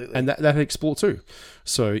 absolutely. And that had Explore 2.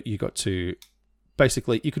 So you got to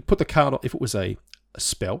basically, you could put the card on, if it was a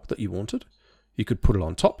spell that you wanted, you could put it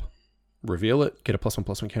on top, reveal it, get a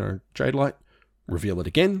 +1/+1 counter on Jadelight, reveal it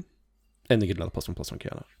again, and then get another +1/+1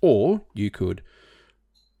 counter. Or you could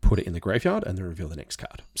put it in the graveyard and then reveal the next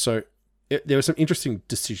card. So there were some interesting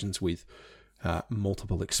decisions with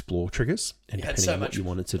multiple Explore triggers, and depending on what you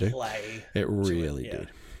wanted to do, it really did.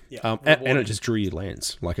 Yeah. And it just drew you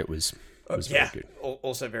lands. Like it was very good.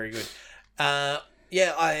 Also very good. I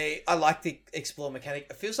like the Explore mechanic.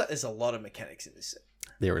 It feels like there's a lot of mechanics in this set.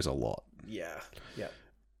 There is a lot. Yeah.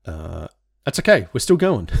 That's okay. We're still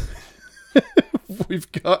going.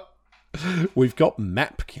 We've got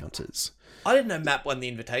map counters. I didn't know Map won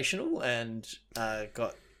the Invitational and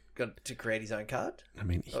got to create his own card. I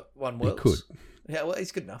mean, One Worlds. He could. Yeah, well,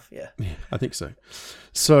 he's good enough. Yeah, I think so.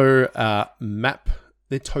 So map,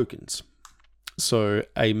 they're tokens. So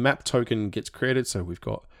a map token gets created. So we've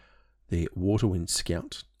got the Waterwind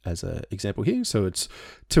Scout as an example here. So it's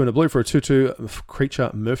 2 and a blue for a 2/2 creature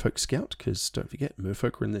Merfolk Scout, because don't forget,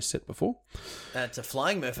 Merfolk were in this set before. It's a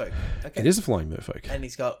flying Merfolk. Okay. It is a flying Merfolk. And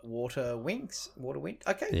he's got water wings. Water wind.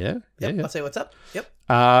 Okay. Yeah. Yep, Yeah. I'll see what's up.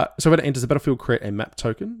 Yep. So when it enters the battlefield, create a map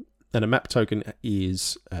token. And a map token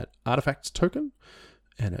is an artifact token.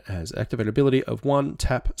 And it has activated ability of 1,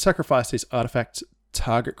 tap, sacrifice this artifact,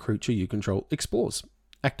 target creature you control explores.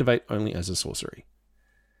 Activate only as a sorcery.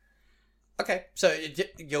 Okay, so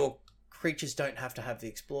your creatures don't have to have the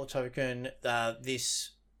Explore token.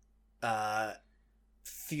 This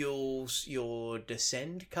fuels your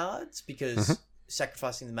Descend cards, because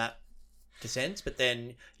sacrificing the map descends, but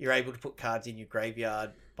then you're able to put cards in your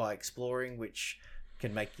graveyard by exploring, which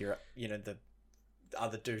can make your the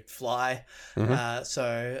other dude fly.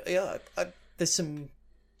 So yeah, there's some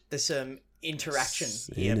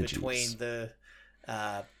interaction here between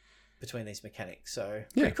between these mechanics. So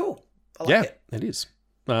pretty cool. I like it. It is.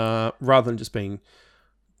 Rather than just being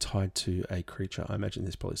tied to a creature, I imagine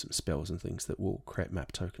there's probably some spells and things that will create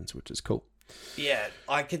map tokens, which is cool. Yeah,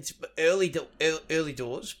 I can early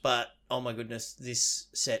doors, but oh my goodness, this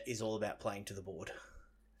set is all about playing to the board.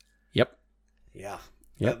 Yep. Yeah.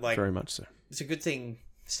 Yeah, very much so. It's a good thing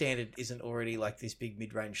Standard isn't already like this big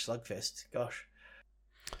mid-range slugfest. Gosh.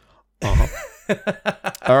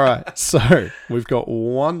 All right, so we've got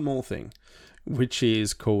one more thing, which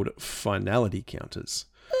is called finality counters.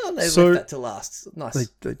 Oh, they left that to last. Nice.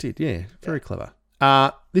 They did, yeah. Very clever.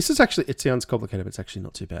 This is actually, it sounds complicated, but it's actually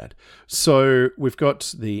not too bad. So we've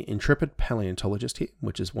got the Intrepid Paleontologist here,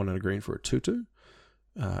 which is 1 and a green for a 2/2.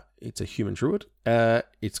 It's a human druid.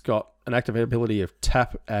 It's got an activate ability of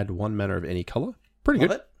tap, add 1 mana of any color. Pretty Love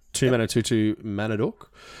good. it. 2 mana, 2/2 mana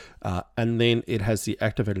dork. And then it has the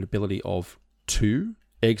activated ability of 2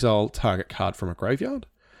 exile target card from a graveyard,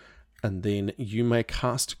 and then you may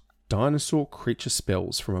cast dinosaur creature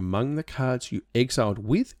spells from among the cards you exiled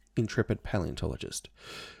with Intrepid Paleontologist.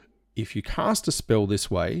 If you cast a spell this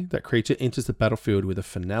way, that creature enters the battlefield with a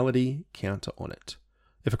finality counter on it.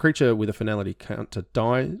 If a creature with a finality counter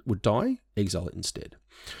would die, exile it instead.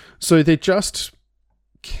 So they're just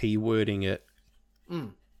keywording it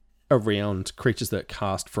around creatures that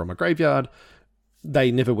cast from a graveyard.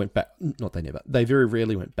 They never went back. Not they never. They very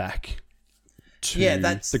rarely went back to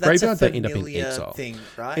the graveyard. They end up in exile. Thing,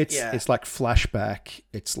 right? It's like flashback.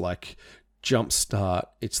 It's like jumpstart.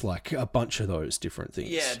 It's like a bunch of those different things.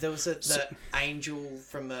 Yeah, there was the angel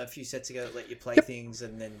from a few sets ago that let you play things,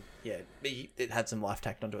 and then it had some life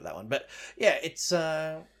tacked onto it, that one. But yeah, it's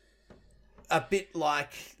a bit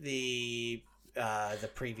like the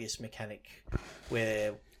previous mechanic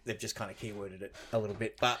where they've just kind of keyworded it a little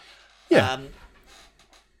bit, but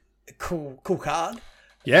cool card.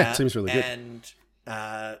 Yeah, it seems really good. And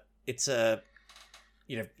it's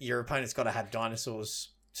your opponent's got to have dinosaurs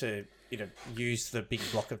to use the big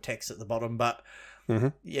block of text at the bottom, but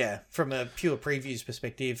from a pure previews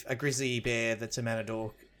perspective, a grizzly bear that's a mana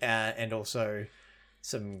dork, and also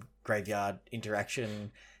some graveyard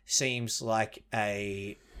interaction seems like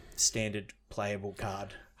a standard playable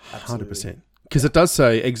card. Absolutely. 100%. Because it does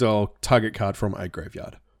say exile target card from a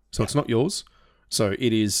graveyard. So it's not yours. So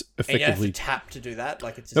it is effectively... And you have to tap to do that?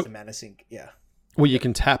 Like it's just a mana sink? Yeah. Well, you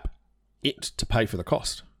can tap it to pay for the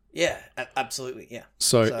cost. Yeah, absolutely, yeah.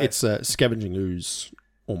 So it's a scavenging ooze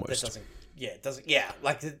almost. It doesn't... Yeah,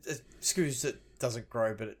 like a Scooze that doesn't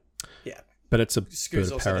grow, but But it's a Scooze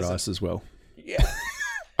bird of paradise as well. Yeah.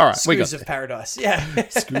 All right, we got Scooze of paradise, yeah.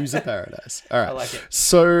 Scooze of paradise. All right. I like it.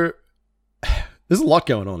 So there's a lot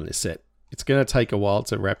going on in this set. It's going to take a while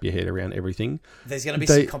to wrap your head around everything. There's going to be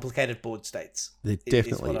some complicated board states. There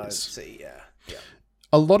definitely is. What I is. see, yeah.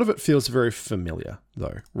 A lot of it feels very familiar,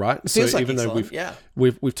 though, right? It feels like even Ixalan,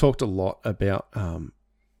 though we've talked a lot about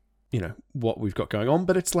what we've got going on,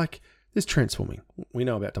 but it's like there's transforming. We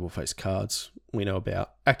know about double face cards. We know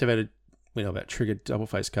about activated. We know about triggered double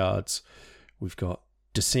face cards. We've got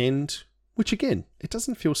descend, which again, it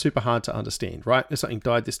doesn't feel super hard to understand, right? If something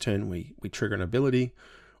died this turn, we trigger an ability,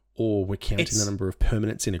 or we're counting the number of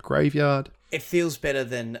permanents in a graveyard. It feels better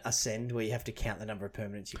than Ascend, where you have to count the number of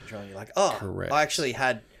permanents you control, and you're like, oh, correct. I actually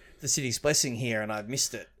had the City's Blessing here and I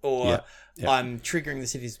missed it. Or I'm triggering the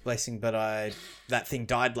City's Blessing, but that thing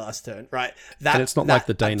died last turn, right? And it's not like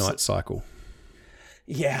the day-night cycle.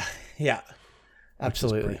 Yeah,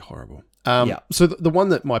 absolutely. Which is pretty horrible. So the one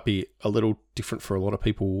that might be a little different for a lot of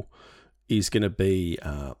people is going to be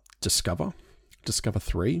Discover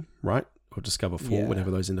 3, right? Or Discover 4,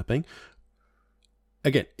 whatever those end up being.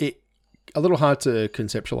 Again, a little hard to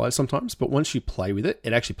conceptualize sometimes, but once you play with it,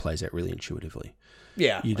 it actually plays out really intuitively.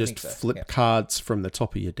 Yeah, you just flip cards from the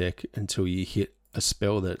top of your deck until you hit a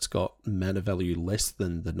spell that's got mana value less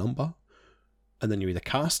than the number, and then you either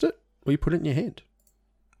cast it or you put it in your hand.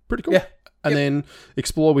 Pretty cool. Yeah. And then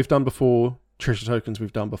Explore we've done before, Treasure Tokens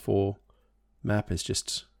we've done before, Map is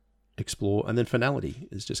just Explore, and then Finality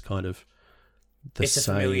is just kind of the it's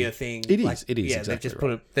same. A familiar thing. It is. Yeah, exactly they've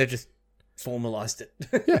just they've just formalized it.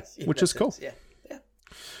 Yeah, which is cool. Yeah.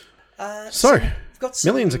 So we've got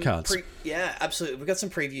some millions of cards. Yeah, absolutely. We've got some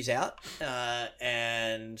previews out,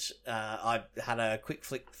 and I had a quick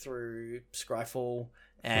flick through Scryfall,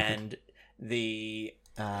 and the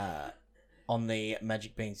on the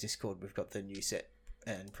Magic Beans Discord, we've got the new set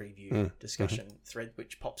and preview discussion thread,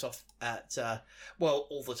 which pops off at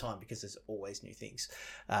all the time because there's always new things.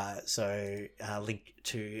 So link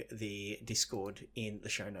to the Discord in the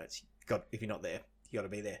show notes. If you're not there, you got to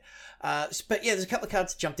be there. But yeah, there's a couple of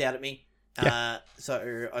cards that jumped out at me.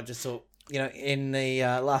 So I just thought, in the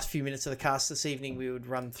last few minutes of the cast this evening, we would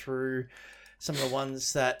run through some of the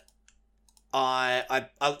ones that I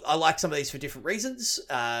like. Some of these for different reasons.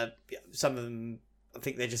 Some of them, I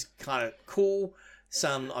think they're just kind of cool.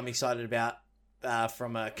 Some I'm excited about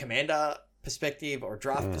from a commander perspective or a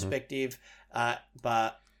draft perspective.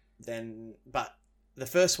 But the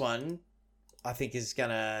first one I think is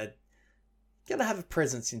gonna have a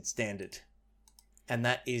presence in standard, and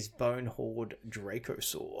that is Bone Horde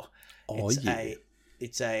Dracosaur.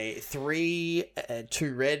 It's a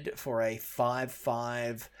 3/2 red for a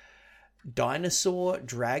 5/5 dinosaur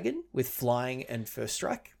dragon with flying and first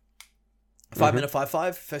strike. 5 mana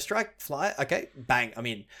 5/5 first strike, fly. Okay, bang, I'm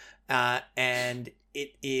in. And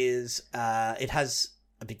it is it has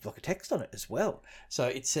a big block of text on it as well. So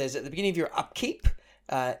it says at the beginning of your upkeep,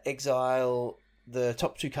 exile the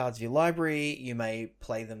top 2 cards of your library. You may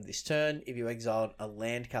play them this turn. If you exiled a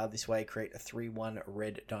land card this way, create a 3/1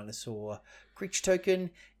 red dinosaur creature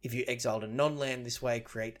token. If you exiled a non-land this way,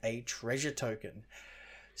 create a treasure token.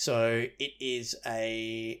 So it is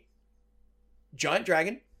a giant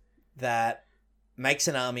dragon that makes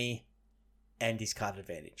an army and discard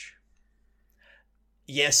advantage.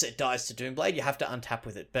 Yes, it dies to Doomblade. You have to untap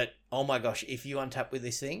with it. But, oh my gosh, if you untap with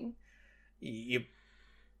this thing, your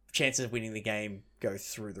chances of winning the game go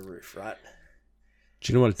through the roof, right?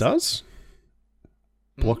 Do you know what it does?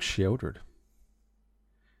 Block Shieldred.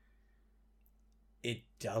 It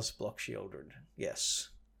does block Shieldred, yes.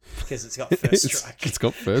 Because it's got first strike. It's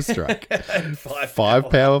got first strike. 5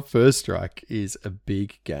 power first strike is a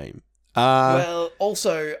big game. Well,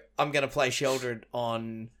 also, I'm going to play Shieldred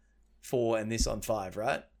on 4 and this on 5,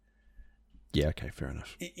 right? Yeah, okay, fair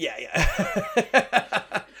enough. Yeah.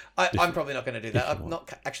 I'm probably not going to do that. I've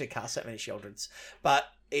not actually cast that many Shieldreds, but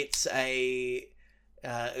it's a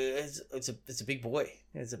big boy.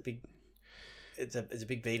 It's a big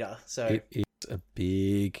beater. So it's a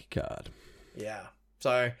big card. Yeah.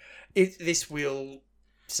 So this will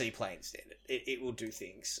see play in standard. It will do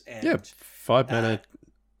things. And, yeah, 5 mana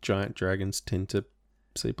giant dragons tend to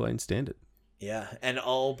see play in standard. Yeah, and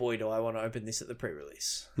oh boy, do I want to open this at the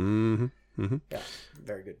pre-release. Mm-hmm. Mm-hmm. Yeah,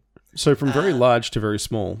 very good. So from very large to very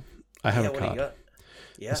small, I have a card. What do you got?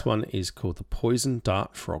 Yeah. This one is called the Poison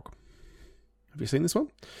Dart Frog. Have you seen this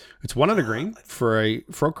one? It's 1 and a green for a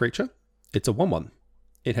frog creature. It's a 1/1.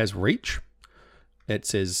 It has reach. It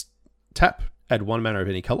says tap, add 1 mana of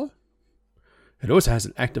any color. It also has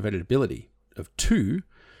an activated ability of 2.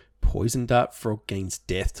 Poison Dart Frog gains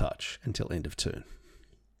Death Touch until end of turn.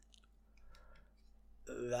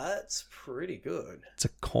 That's pretty good. It's a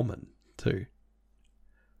common too.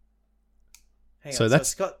 Hang so on, that's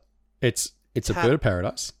it's got it's a bird of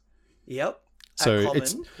paradise. Yep. So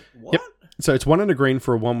it's what? Yep. So it's 1 and a green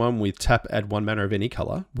for a 1/1 with tap, add 1 mana of any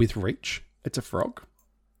color with reach. It's a frog,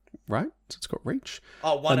 right? So it's got reach.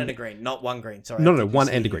 Oh, 1 and a green, not 1 green. Sorry. No, 1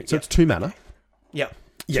 and a green. So it's 2 mana. Okay. Yep.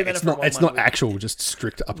 Yeah, it's not actual, just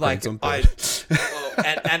strict upgrades on bird.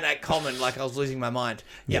 And that common, like I was losing my mind.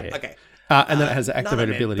 Yep. Yeah. Okay. And then it has the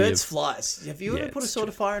activated ability birds of flies. Have you ever put a Sword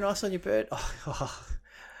of Fire and Ice on your bird?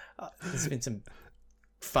 There's been some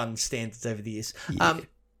fun standards over the years. Yeah. And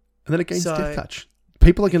then it gains Death Touch.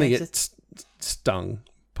 People are going to get stung,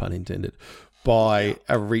 pun intended, by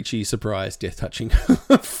a reachy surprise Death Touching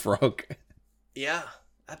frog. Yeah,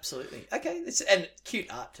 absolutely. Okay, and cute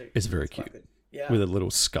art too. It's very cute. Yeah, with a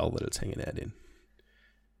little skull that it's hanging out in.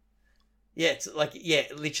 Yeah, it's like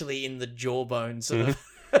literally in the jawbones of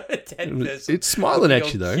a dead person. It's smiling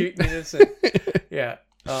at you though. Cute and innocent. Yeah.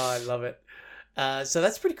 Oh, I love it. So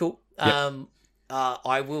that's pretty cool. Yep.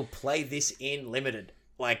 I will play this in limited.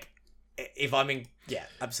 Like, if I'm in, yeah,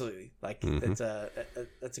 absolutely. Like, that's a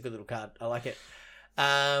good little card. I like it.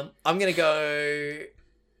 I'm gonna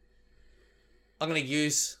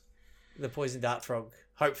use the Poison Dart Frog,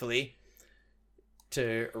 hopefully,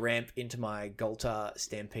 to ramp into my Goltar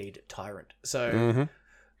Stampede Tyrant. So,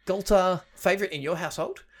 Goltar, favorite in your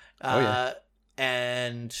household,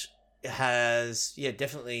 and has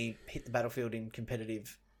definitely hit the battlefield in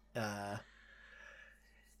competitive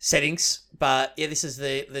settings. But yeah, this is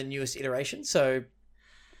the newest iteration. So,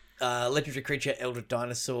 legendary creature, Eldritch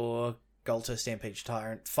Dinosaur, Goltar Stampede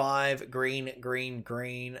Tyrant, 5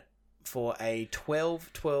 green for a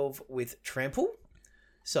 12/12 with trample.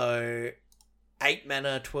 So 8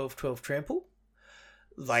 mana, 12/12 trample.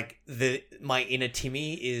 Like my inner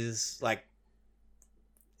Timmy is like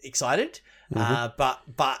excited, but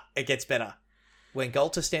it gets better. When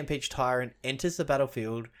Goltar Stampede Tyrant enters the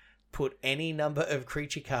battlefield, put any number of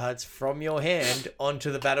creature cards from your hand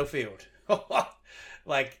onto the battlefield.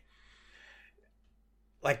 like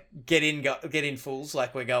get in fools,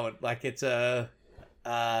 like we're going. Like it's an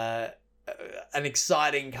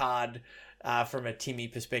exciting card from a Timmy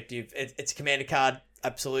perspective. It's a commander card,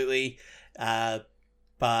 absolutely,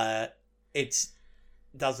 but it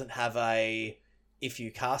doesn't have a if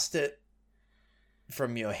you cast it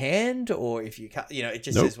from your hand or if you it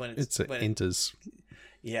just says when it enters.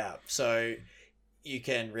 Yeah, so you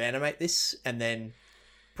can reanimate this and then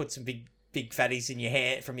put some big fatties in your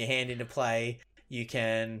hand from your hand into play. You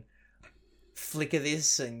can flicker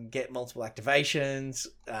this and get multiple activations.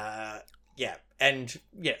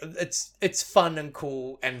 It's fun and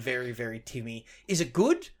cool and very, very Timmy. Is it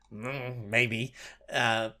good? Maybe.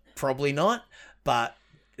 Probably not. But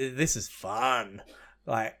this is fun.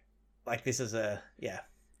 Like this is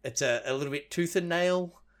it's a little bit tooth and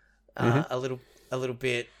nail. A little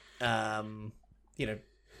bit. It's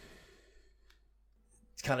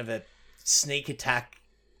kind of a sneak attack,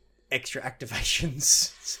 extra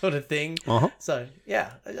activations sort of thing. So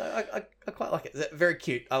yeah, I quite like it. It's very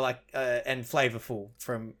cute. I like and flavorful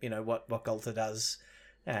from what Golta does,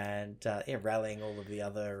 and rallying all of the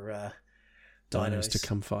other dinos to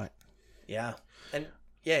come fight. Yeah, and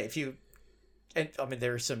yeah,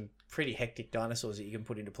 there are some pretty hectic dinosaurs that you can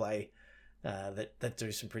put into play that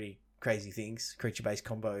do some pretty crazy things, creature based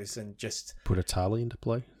combos, and just put a Tali into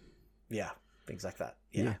play. Yeah, things like that.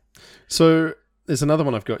 Yeah. So there's another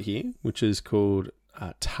one I've got here, which is called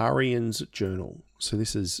Tarian's Journal. So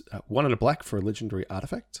this is 1 and a black for a legendary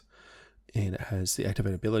artifact. And it has the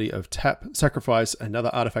activate ability of tap, sacrifice another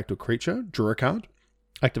artifact or creature, draw a card,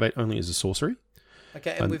 activate only as a sorcery.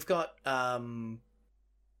 Okay, and we've got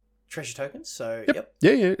treasure tokens, so yep.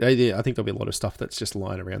 Yeah. I think there'll be a lot of stuff that's just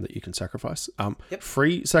lying around that you can sacrifice.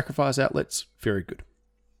 Free sacrifice outlets, very good.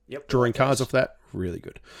 Yep. Drawing cards off that, really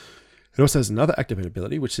good. It also has another activate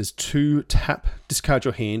ability, which is 2 tap, discard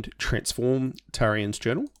your hand, transform Tarian's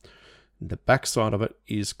Journal. The backside of it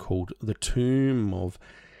is called the Tomb of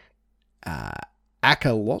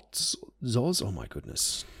Akalotzos. Oh my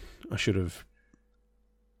goodness. I should have...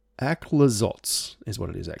 Aklazots is what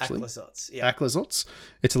it is, actually. Aklazots.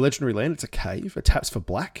 It's a legendary land. It's a cave. It taps for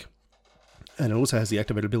black. And it also has the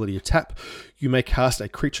activate ability of tap. You may cast a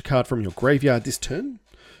creature card from your graveyard this turn.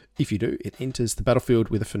 If you do, it enters the battlefield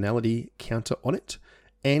with a finality counter on it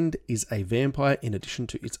and is a vampire in addition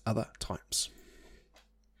to its other types.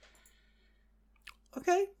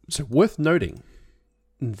 Okay. So worth noting,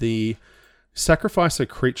 the sacrifice a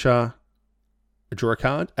creature, draw a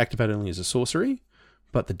card, activate only as a sorcery,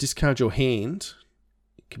 but the discard your hand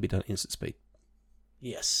can be done at instant speed.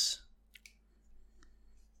 Yes.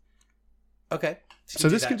 Okay. So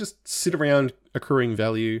this can just sit around accruing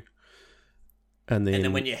value. And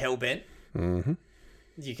then when you're hellbent,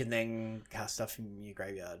 you can then cast stuff from your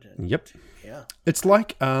graveyard. Yep. Yeah. It's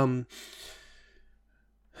like there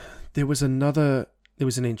was an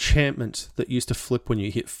enchantment that used to flip when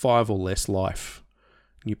you hit 5 or less life.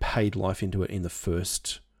 You paid life into it in the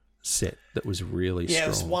first set. That was really strong. Yeah, it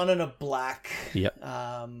was 1 and a black. Yep.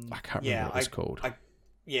 I can't remember what it was called. I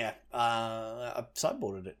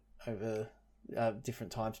sideboarded it over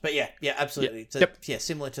different times, but yeah, absolutely. Yep. Yeah,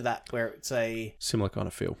 similar to that, where it's a similar kind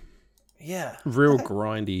of feel. Yeah, real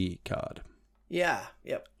grindy card. Yeah,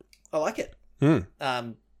 yep. I like it.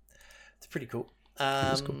 It's pretty cool.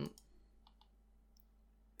 It's cool.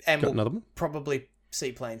 And got another one? Probably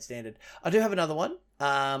see playing standard. I do have another one.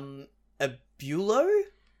 A Bulo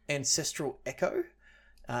Ancestral Echo.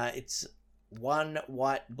 It's 1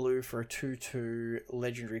 white blue for a 2/2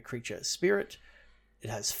 legendary creature spirit. It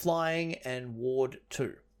has flying and ward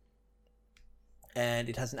 2. And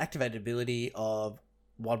it has an activated ability of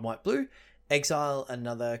 1 white blue. Exile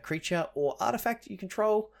another creature or artifact you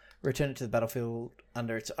control. Return it to the battlefield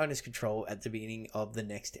under its owner's control at the beginning of the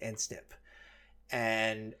next end step.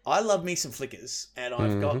 And I love me some flickers. And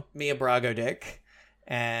I've got me a Brago deck.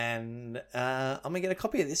 And I'm going to get a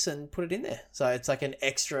copy of this and put it in there. So it's like an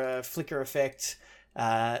extra flicker effect.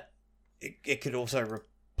 It could also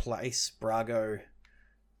replace Brago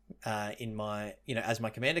in my, as my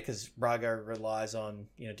commander, because Brago relies on,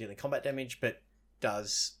 dealing combat damage, but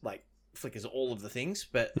does flickers all of the things.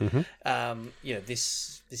 But,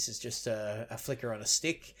 this is just a flicker on a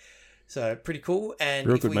stick. So pretty cool. And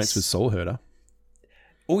real good mates with Soul Herder.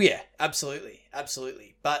 Oh yeah, absolutely.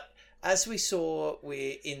 Absolutely. But as we saw,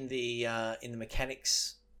 we're in the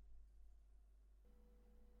mechanics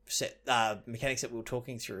set, mechanics that we were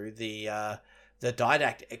talking through, the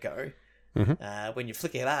Didact Echo, when you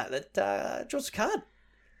flicker that draws a card.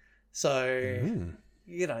 So,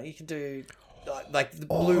 you can do, like the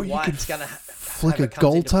blue-white's going to flicker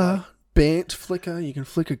Golta, Bant flicker, you can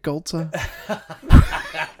flicker Golta.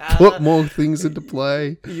 Put more things into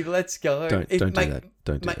play. Let's go. Don't do that.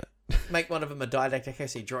 Don't do that. Make one of them a Didact Echo,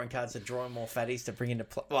 so you're drawing cards and drawing more fatties to bring into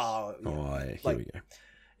play. Well, here we go.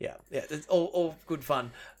 Yeah, it's all good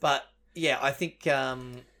fun. But yeah, I think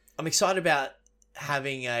I'm excited about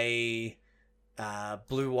having a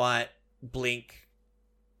blue-white blink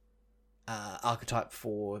archetype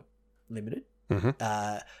for limited.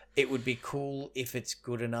 It would be cool if it's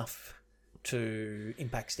good enough to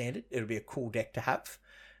impact standard. It would be a cool deck to have.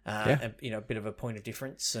 And, a bit of a point of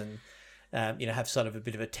difference, and have sort of a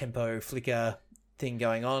bit of a tempo flicker thing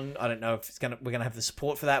going on. I don't know if we're gonna have the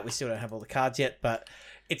support for that. We still don't have all the cards yet, but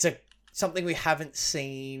it's something we haven't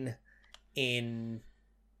seen in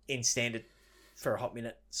standard for a hot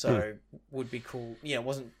minute. So would be cool. It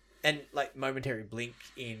wasn't, and momentary blink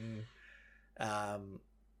in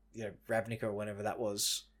Ravnica or whenever that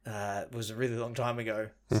was a really long time ago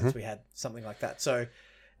since we had something like that. So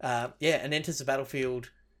and enters the battlefield,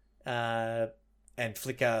 and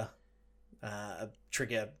flicker a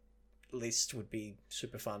trigger list would be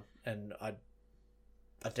super fun, and I'd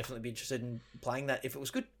definitely be interested in playing that if it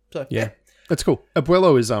was good. So yeah. That's cool.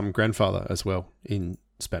 Abuelo is grandfather as well in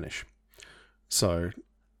Spanish. So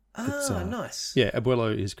it's, nice. Yeah,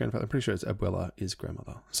 Abuelo is grandfather. I'm pretty sure it's Abuela is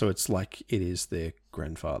grandmother. So it's like it is their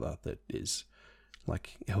grandfather that is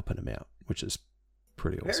like helping them out, which is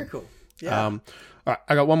pretty awesome. Very cool. Yeah. All right,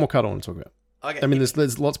 I got one more card I want to talk about. Okay. I mean,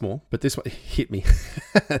 there's lots more, but this one hit me.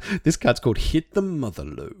 This card's called Hit the Mother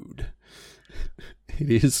Load.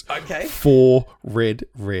 It is 4 red.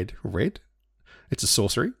 It's a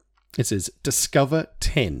sorcery. It says discover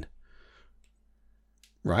 10.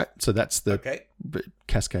 Right? So that's the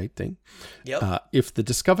cascade thing. Yep. If the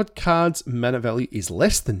discovered card's mana value is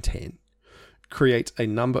less than 10, create a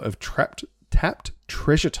number of tapped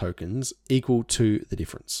treasure tokens equal to the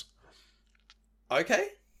difference. Okay.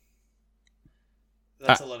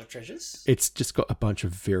 That's a lot of treasures. It's just got a bunch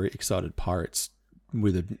of very excited pirates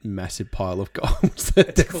with a massive pile of gold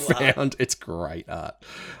that they found. Art. It's great art.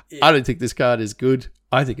 Yeah. I don't think this card is good.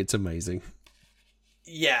 I think it's amazing.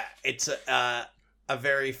 Yeah, it's a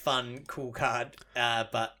very fun, cool card.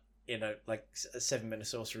 But, like 7-mana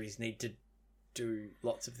sorceries need to do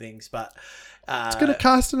lots of things. But it's going to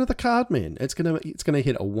cast another card, man. It's going to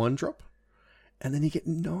hit a 1-drop, and then you get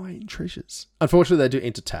 9 treasures. Unfortunately, they do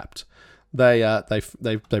enter tapped. They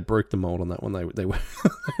broke the mold on that one. They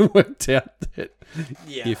worked out that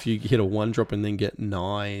if you hit a 1-drop and then get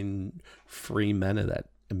 9 free mana that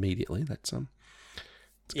immediately, that's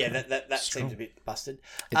that seems a bit busted.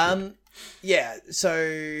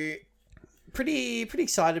 So pretty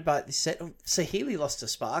excited about this set. Saheeli lost a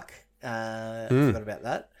spark. Forgot about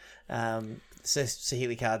that.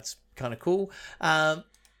 Saheeli card's kind of cool. But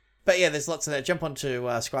yeah, there's lots of that. Jump onto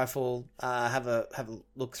Skyfall, have a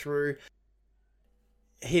look through.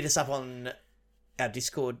 Hit us up on our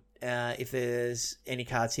Discord if there's any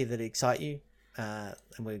cards here that excite you, and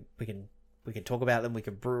we can talk about them. We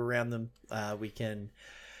can brew around them. We can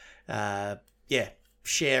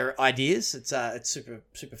share ideas. It's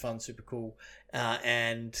super fun, super cool,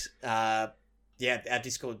 and our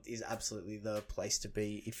Discord is absolutely the place to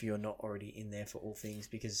be if you're not already in there for all things,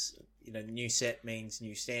 because new set means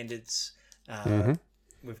new standards.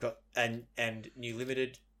 We've got and new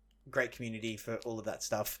limited. Great community for all of that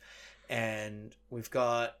stuff, and we've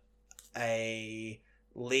got a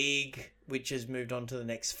league which has moved on to the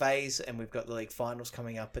next phase, and we've got the league finals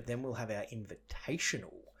coming up, but then we'll have our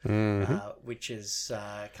invitational, which is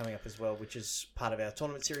coming up as well, which is part of our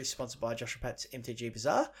tournament series sponsored by Joshua Pat's MTG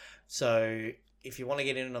Bazaar. So if you want to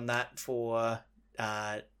get in on that for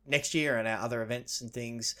next year and our other events and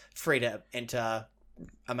things, free to enter,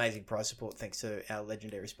 amazing prize support thanks to our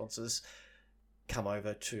legendary sponsors. Come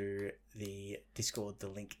over to the Discord. The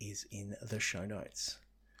link is in the show notes.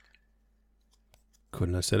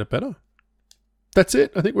 Couldn't have said it better. That's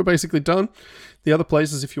it. I think we're basically done. The other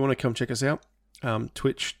places, if you want to come check us out,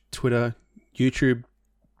 Twitch, Twitter, YouTube.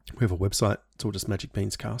 We have a website. It's all just Magic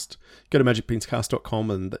Beans Cast. Go to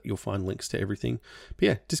magicbeanscast.com and you'll find links to everything. But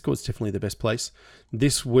yeah, Discord's definitely the best place.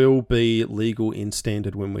 This will be legal in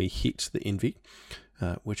standard when we hit the Envy,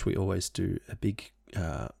 which we always do a big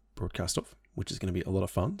broadcast of, which is going to be a lot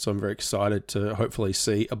of fun. So I'm very excited to hopefully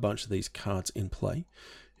see a bunch of these cards in play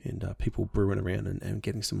and people brewing around and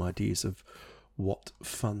getting some ideas of what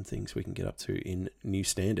fun things we can get up to in New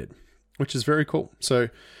Standard, which is very cool. So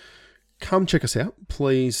come check us out.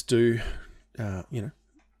 Please do,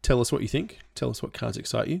 tell us what you think. Tell us what cards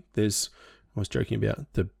excite you. I was joking about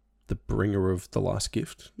the bringer of the last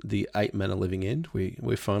gift, the 8-mana Living End.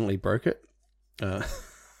 We finally broke it.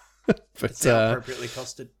 But it's now appropriately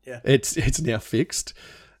costed. Yeah, it's now fixed.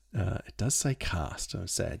 It does say cast. I'm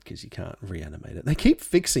sad because you can't reanimate it. They keep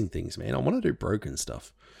fixing things, man. I want to do broken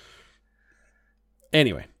stuff.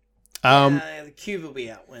 Anyway, the cube will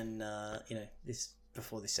be out when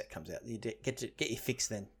before this set comes out. You get your fix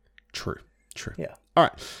then. True. Yeah. All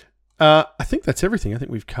right. I think that's everything. I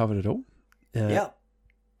think we've covered it all. Yeah.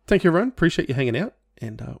 Thank you, everyone. Appreciate you hanging out,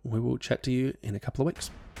 and we will chat to you in a couple of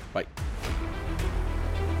weeks. Bye.